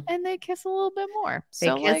 And they kiss a little bit more.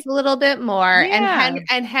 They kiss a little bit more. Yeah.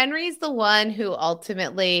 And Henry's the one who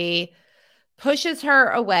ultimately pushes her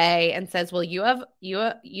away and says, well, you have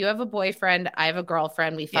a boyfriend. I have a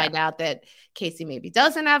girlfriend. We find out that Casey maybe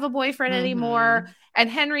doesn't have a boyfriend anymore. And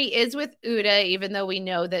Henry is with Uda, even though we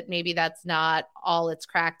know that maybe that's not all it's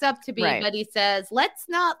cracked up to be. Right. But he says, let's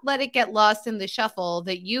not let it get lost in the shuffle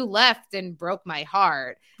that you left and broke my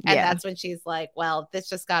heart. And that's when she's like, well, this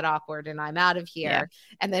just got awkward and I'm out of here. Yeah.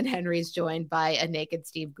 And then Henry's joined by a naked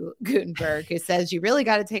Steve Guttenberg who says, you really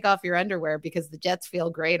got to take off your underwear because the jets feel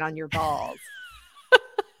great on your balls.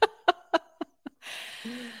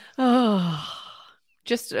 Oh,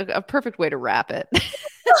 just a perfect way to wrap it.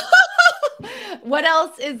 What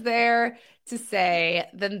else is there to say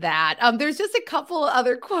than that? There's just a couple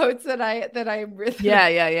other quotes that I'm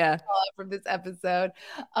really from this episode.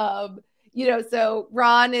 So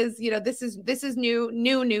Ron is, this is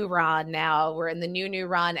new Ron now. We're in the new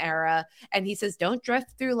Ron era. And he says, don't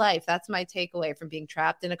drift through life. That's my takeaway from being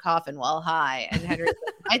trapped in a coffin while high. And Henry says,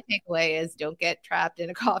 my takeaway is don't get trapped in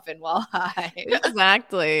a coffin while high.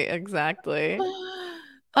 Exactly.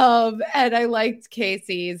 And I liked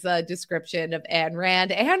Casey's description of Ayn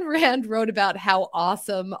Rand. Ayn Rand wrote about how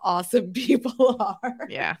awesome people are.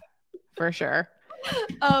 Yeah, for sure.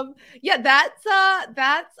 That's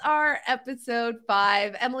our episode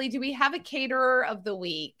 5. Emily, do we have a caterer of the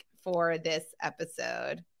week for this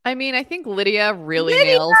episode? I mean, I think Lydia really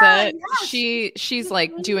nails it. Yes. She's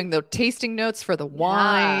like doing the tasting notes for the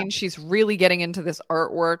wine. Yeah. She's really getting into this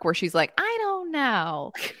artwork where she's like, I don't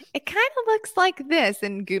know. It kind of looks like this.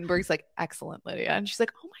 And Gutenberg's like, excellent, Lydia. And she's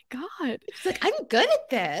like, oh my God. She's like, I'm good at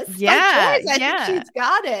this. Yeah. I think she's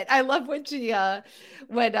got it. I love when she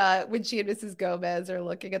when she and Mrs. Gomez are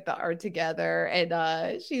looking at the art together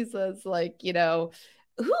and she says like,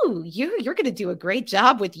 ooh, you're going to do a great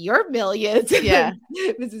job with your millions. Yeah.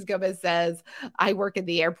 Mrs. Gomez says, I work in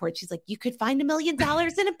the airport. She's like, you could find $1 million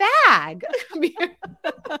in a bag.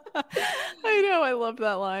 I know. I love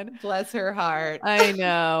that line. Bless her heart. I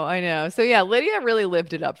know. So yeah, Lydia really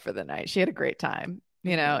lived it up for the night. She had a great time,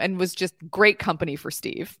 and was just great company for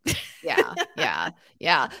Steve. Yeah.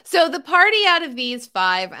 So the party out of these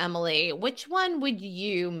 5, Emily, which one would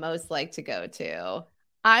you most like to go to?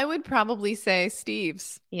 I would probably say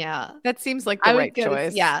Steve's. Yeah. That seems like the right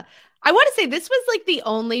choice. Yeah. I want to say this was like the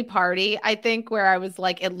only party, I think, where I was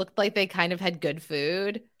like, it looked like they kind of had good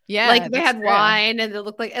food. Yeah. Like they had wine and it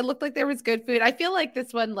looked like there was good food. I feel like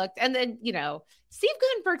this one looked, and then, Steve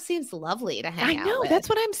Guttenberg seems lovely to hang out with. I know. That's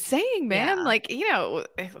what I'm saying, man. Yeah. Like,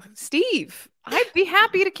 Steve, I'd be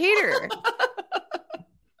happy to cater.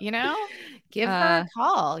 Give her a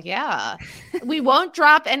call. Yeah. We won't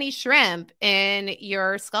drop any shrimp in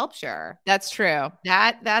your sculpture. That's true.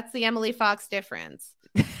 That's the Emily Fox difference.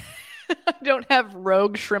 I don't have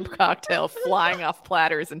rogue shrimp cocktail flying off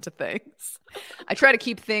platters into things. I try to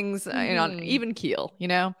keep things on even keel,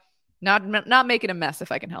 not making a mess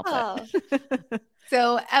if I can help it.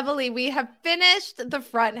 So, Emily, we have finished the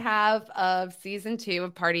front half of season 2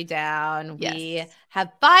 of Party Down. Yes. We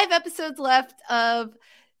have 5 episodes left of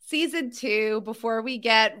season 2 before we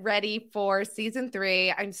get ready for season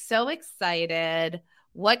 3. I'm so excited.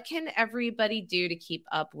 What can everybody do to keep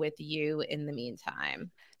up with you in the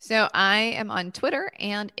meantime? So I am on Twitter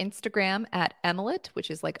and Instagram at Emelet, which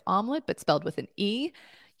is like omelet, but spelled with an E.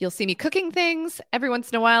 You'll see me cooking things. Every once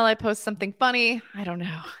in a while, I post something funny. I don't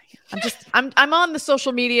know. I'm on the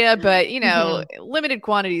social media, but limited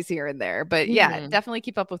quantities here and there. But yeah, definitely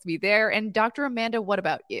keep up with me there. And Dr. Amanda, what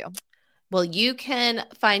about you? Well, you can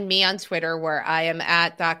find me on Twitter where I am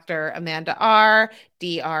at Dr. Amanda R,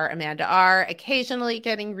 Dr. Amanda R, occasionally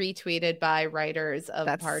getting retweeted by writers of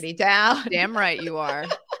Party Down. Damn right you are.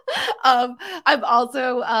 I'm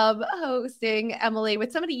also hosting, Emily,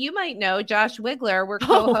 with somebody you might know, Josh Wigler. We're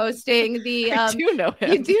co-hosting I do know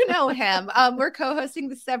him. You do know him. We're co-hosting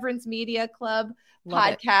the Severance Media Club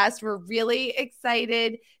podcast. We're really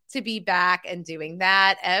excited to be back and doing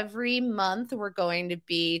that. Every month, we're going to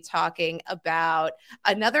be talking about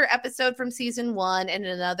another episode from season 1 and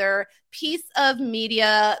another piece of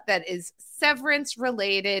media that is Severance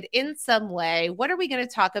related in some way. What are we going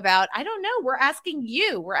to talk about? I don't know. We're asking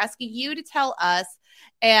you. We're asking you to tell us.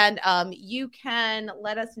 And you can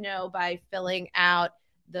let us know by filling out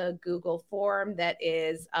the Google form that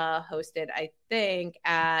is hosted, I think,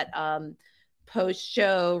 at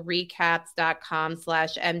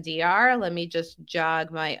postshowrecaps.com/MDR. Let me just jog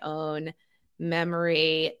my own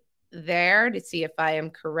memory there to see if I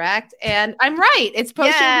am correct. And I'm right. It's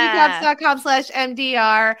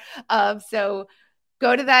postshowrecaps.com/MDR. So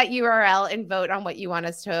go to that URL and vote on what you want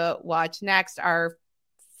us to watch next. Our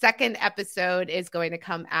second episode is going to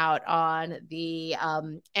come out on the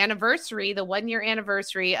anniversary, the 1-year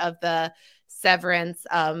anniversary of the Severance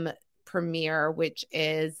premiere, which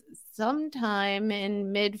is sometime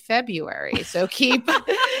in mid-February. So keep an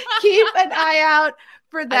eye out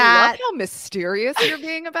for that. I love how mysterious you're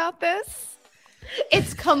being about this.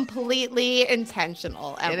 It's completely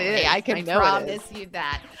intentional, Emily. It is. I can promise you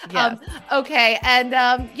that. Yes. Okay. And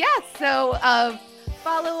so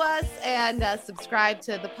follow us and subscribe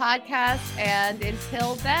to the podcast. And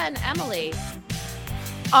until then, Emily,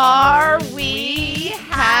 are we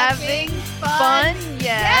having fun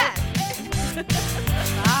yet? Yes.